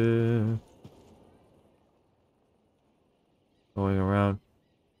 Going around.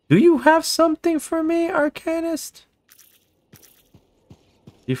 Do you have something for me, Arcanist?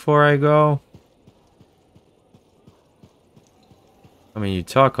 Before I go? I mean, you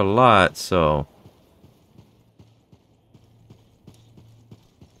talk a lot, so...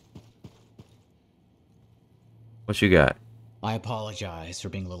 What you got? I apologize for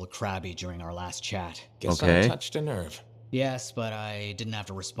being a little crabby during our last chat. Guess I touched a nerve. Yes, but I didn't have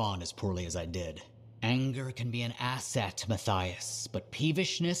to respond as poorly as I did. Anger can be an asset, Matthias, but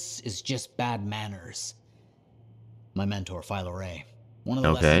peevishness is just bad manners. My mentor, Philo Ray. One of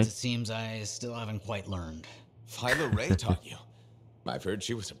the lessons it seems I still haven't quite learned. Philo Ray taught you? I've heard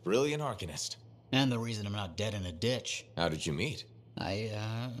she was a brilliant arcanist. And the reason I'm not dead in a ditch. How did you meet? I,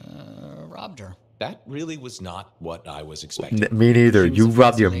 robbed her. That really was not what I was expecting. Me neither. You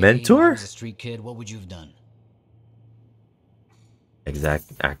robbed your mentor? I was a street kid. What would you have done?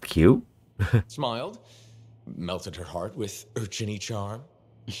 Act cute. Smiled. Melted her heart with urchin-y charm.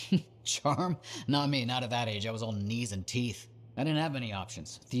 Charm? Not me. Not at that age. I was all knees and teeth. I didn't have many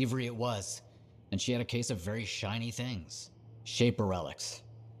options. Thievery it was. And she had a case of very shiny things. Shaper relics.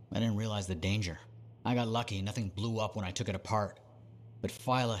 I didn't realize the danger. I got lucky. Nothing blew up when I took it apart. But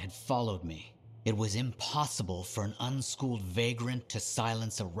Phyla had followed me. It was impossible for an unschooled vagrant to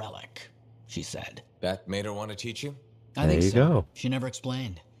silence a relic, she said. That made her want to teach you? I think so. She never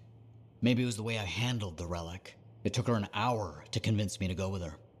explained. Maybe it was the way I handled the relic. It took her an hour to convince me to go with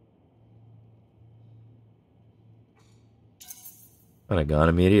her. I'd have gone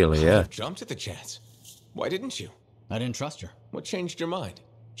immediately, yeah. Jumped at the chance. Why didn't you? I didn't trust her. What changed your mind?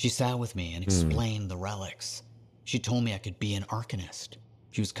 She sat with me and explained the relics. She told me I could be an arcanist.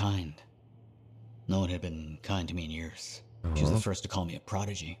 She was kind. No one had been kind to me in years. She was the first to call me a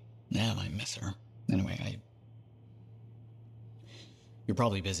prodigy. Now I miss her. Anyway, You're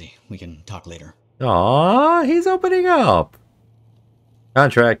probably busy. We can talk later. Aw, he's opening up.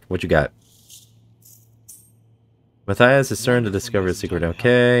 Contract, what you got? Matthias is starting to discover a secret.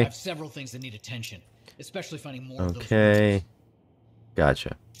 Okay. I have several things that need attention, especially finding more of those. Okay.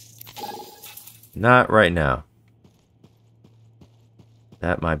 Gotcha. Not right now.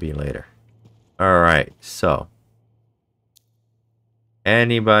 That might be later. Alright, so.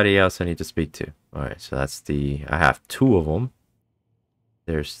 Anybody else I need to speak to? Alright, so that's the... I have 2 of them.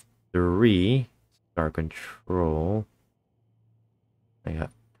 There's 3. Star Control. I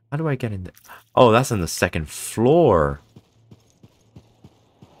got... How do I get in there? Oh, that's on the 2nd floor.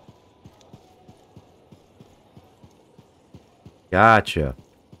 Gotcha.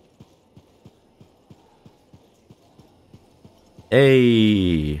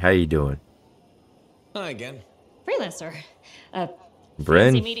 Hey, how you doing? Hi again. Freelancer.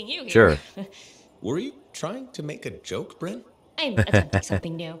 Bryn? Fancy meeting you here. Sure. Were you trying to make a joke, Bryn? I'm attempting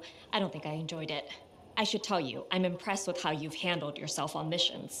something new. I don't think I enjoyed it. I should tell you, I'm impressed with how you've handled yourself on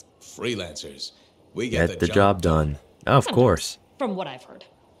missions. Freelancers. We Get the job done. Of course. From what I've heard.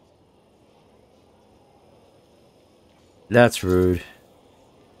 That's rude.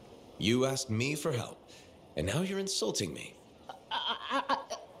 You asked me for help, and now you're insulting me.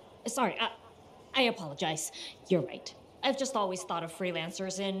 Sorry, I apologize. You're right. I've just always thought of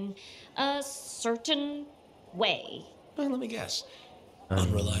freelancers in a certain way. Well, let me guess.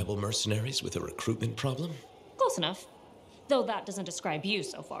 Unreliable mercenaries with a recruitment problem? Close enough. Though that doesn't describe you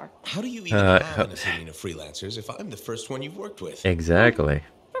so far. How do you even have an opinion of freelancers if I'm the first one you've worked with? Exactly.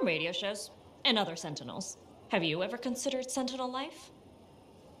 From radio shows and other Sentinels. Have you ever considered Sentinel life?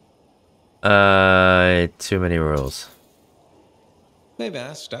 Too many rules. They've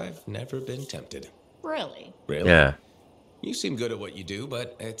asked. I've never been tempted. Really? Really? Yeah. You seem good at what you do,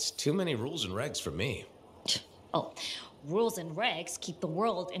 but it's too many rules and regs for me. Oh, rules and regs keep the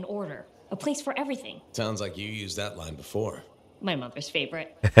world in order. A place for everything. Sounds like you used that line before. My mother's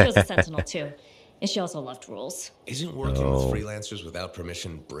favorite. She was a Sentinel too. And she also loved rules. Isn't working with freelancers without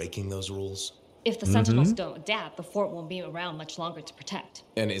permission breaking those rules? If the Sentinels don't adapt, the fort won't be around much longer to protect.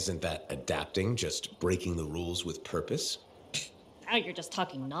 And isn't that adapting just breaking the rules with purpose? Now you're just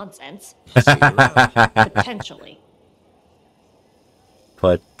talking nonsense. See you around. Potentially.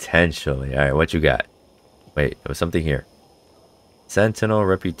 Potentially. All right, what you got? Wait, there was something here. Sentinel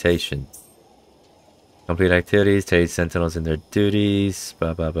reputation. Complete activities, take sentinels in their duties,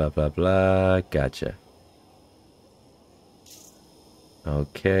 blah, blah, blah, blah, blah. Gotcha.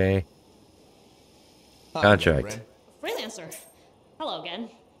 Okay. Contract. Freelancer. Hello again.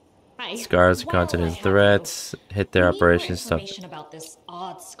 Hi. Scars, continent threats, hit their operations, stuff. Information about this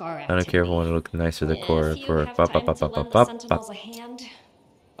odd scar I don't care if I want to look nicer the core If you for have time to lend the Sentinels a hand.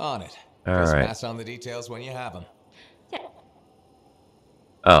 On it. All Just right. pass on the details when you have them.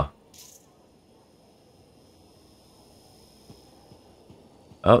 Oh.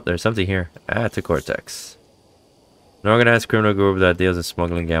 Oh, there's something here. Add to Cortex. An organized criminal group that deals in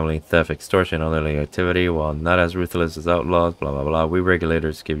smuggling, gambling, theft, extortion, and other illegal activity, while not as ruthless as outlaws, blah, blah, blah. We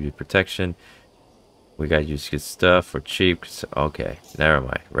regulators give you protection. We got you good stuff for cheap. Okay, never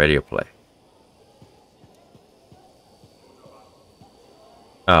mind. Ready to play.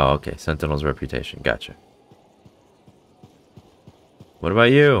 Oh, okay. Sentinel's reputation. Gotcha. What about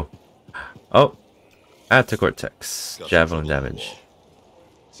you? Oh, add to Cortex. Javelin damage.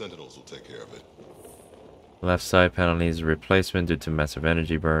 Sentinels will take care of it. Left side panel needs a replacement due to massive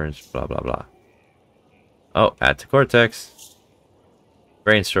energy burns. Blah, blah, blah. Oh, add to Cortex.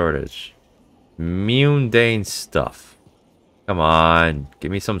 Brain shortage. Mundane stuff. Come on.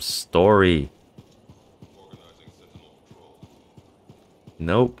 Give me some story.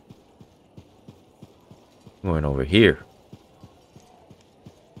 Nope. I'm going over here.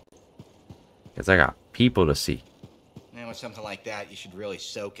 Because I got people to see. Now, with something like that, you should really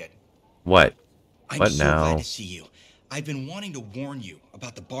soak it. What? I'm What so now? glad to see you. I've been wanting to warn you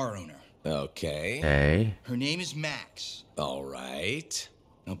about the bar owner. Okay. Hey. Her name is Max. All right.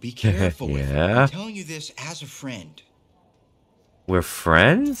 Now be careful with her. Yeah. I'm telling you this as a friend. We're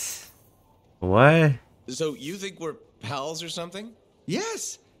friends? What? So you think we're pals or something?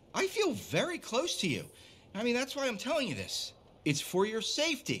 Yes, I feel very close to you. I mean, that's why I'm telling you this. It's for your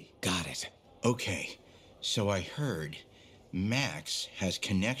safety. Got it. Okay, so I heard Max has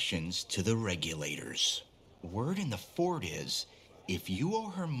connections to the regulators. Word in the fort is, if you owe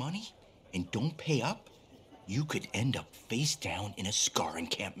her money and don't pay up, you could end up face down in a Scar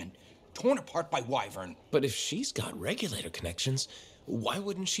encampment, torn apart by Wyvern. But if she's got regulator connections, why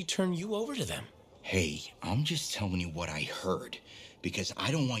wouldn't she turn you over to them? Hey, I'm just telling you what I heard, because I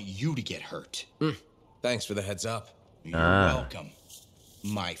don't want you to get hurt. Thanks for the heads up. You're welcome,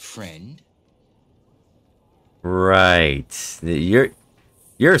 my friend. Right.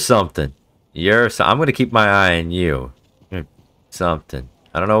 You're something. I'm gonna keep my eye on you. You're something.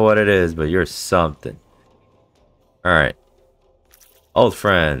 I don't know what it is, but you're something. Alright. Old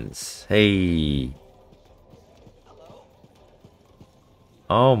friends. Hey.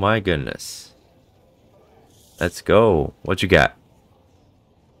 Oh my goodness. Let's go. What you got?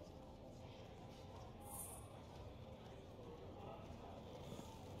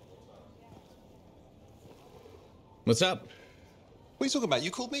 What's up? What are you talking about?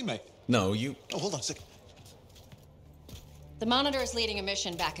 You called me, mate. No, you... Oh, hold on a second. The Monitor is leading a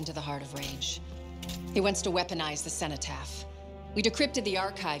mission back into the Heart of Rage. He wants to weaponize the Cenotaph. We decrypted the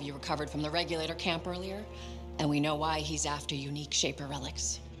archive you recovered from the Regulator camp earlier, and we know why he's after unique Shaper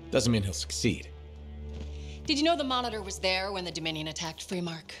relics. Doesn't mean he'll succeed. Did you know the Monitor was there when the Dominion attacked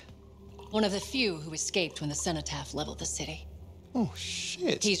Freemark? One of the few who escaped when the Cenotaph leveled the city. Oh,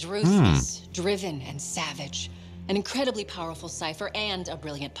 shit. He's ruthless, driven, and savage. An incredibly powerful cipher and a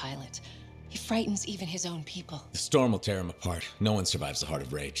brilliant pilot. He frightens even his own people. The storm will tear him apart. No one survives the Heart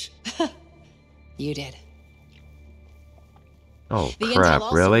of Rage. You did. Oh, The crap, intel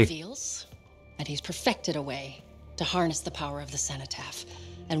also really? reveals that he's perfected a way to harness the power of the Cenotaph,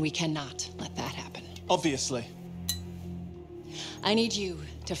 and we cannot let that happen. Obviously. I need you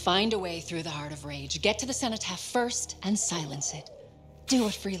to find a way through the Heart of Rage, get to the Cenotaph first, and silence it. Do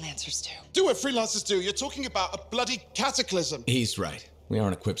what freelancers do. Do what freelancers do. You're talking about a bloody cataclysm. He's right. We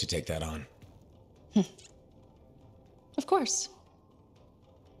aren't equipped to take that on. Of course.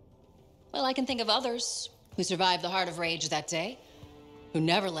 Well, I can think of others who survived the Heart of Rage that day, who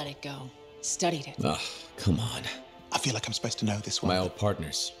never let it go, studied it. Ugh, come on. I feel like I'm supposed to know this one. My old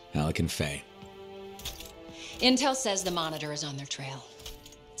partners, Alec and Faye. Intel says the Monitor is on their trail.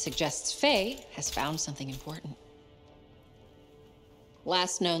 Suggests Faye has found something important.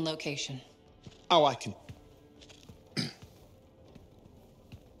 Last known location. Oh, I can.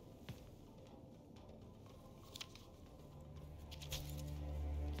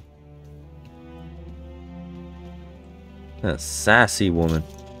 A sassy woman.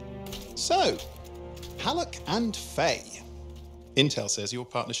 So, Halleck and Faye. Intel says your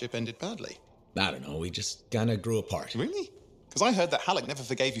partnership ended badly. I don't know, we just kinda grew apart. Really? Because I heard that Halleck never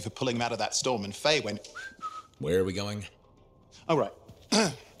forgave you for pulling him out of that storm, and Faye went... Where are we going? Oh, right.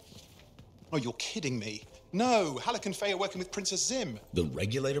 Oh, you're kidding me. No, Halleck and Faye are working with Princess Zim. The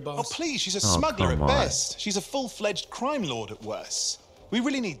regulator boss? Oh, please, she's a smuggler at come on. best. She's a full-fledged crime lord at worst. We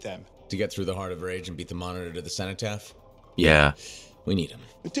really need them. To get through the Heart of Rage and beat the Monitor to the Cenotaph? Yeah. We need him.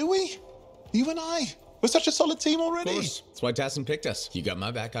 Do we? You and I? We're such a solid team already. Of course. That's why Tassin picked us. You got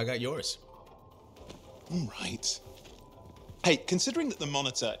my back, I got yours. All right. Hey, considering that the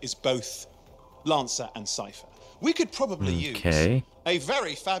Monitor is both Lancer and Cypher, we could probably use a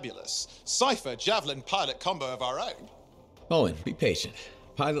very fabulous Cypher Javelin pilot combo of our own. Owen, be patient.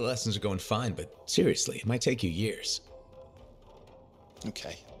 Pilot lessons are going fine, but seriously, it might take you years.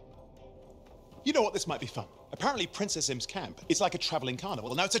 Okay. You know what? This might be fun. Apparently, Princess Zim's camp is like a traveling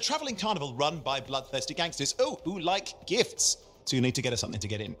carnival. Now, it's a traveling carnival run by bloodthirsty gangsters, who like gifts. So you need to get us something to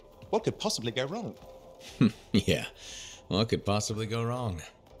get in. What could possibly go wrong? Yeah. What could possibly go wrong?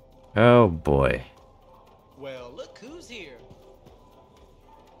 Oh boy. Well, look who's here.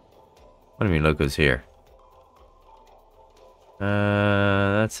 What do you mean, look who's here?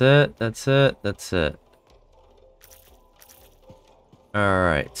 That's it. That's it. That's it. All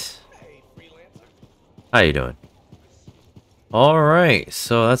right. How you doing? All right.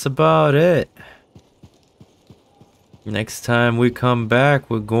 So that's about it. Next time we come back,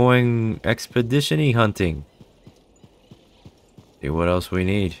 we're going expedition-y hunting. See what else we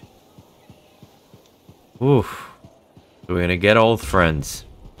need. Oof. So we're gonna get old friends.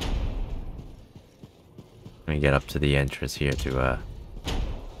 Let me get up to the entrance here to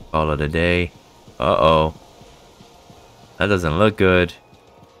call it a day. Uh-oh. That doesn't look good.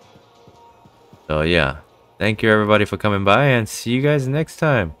 So yeah. Thank you everybody for coming by, and see you guys next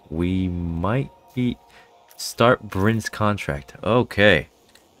time. We might be start Bryn's contract. Okay.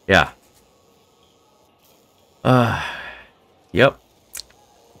 Yeah. Yep.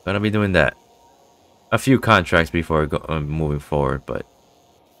 Gonna be doing that. A few contracts before moving forward, but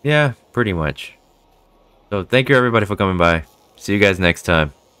yeah, pretty much. So thank you everybody for coming by. See you guys next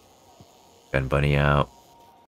time. Gun Bunny out.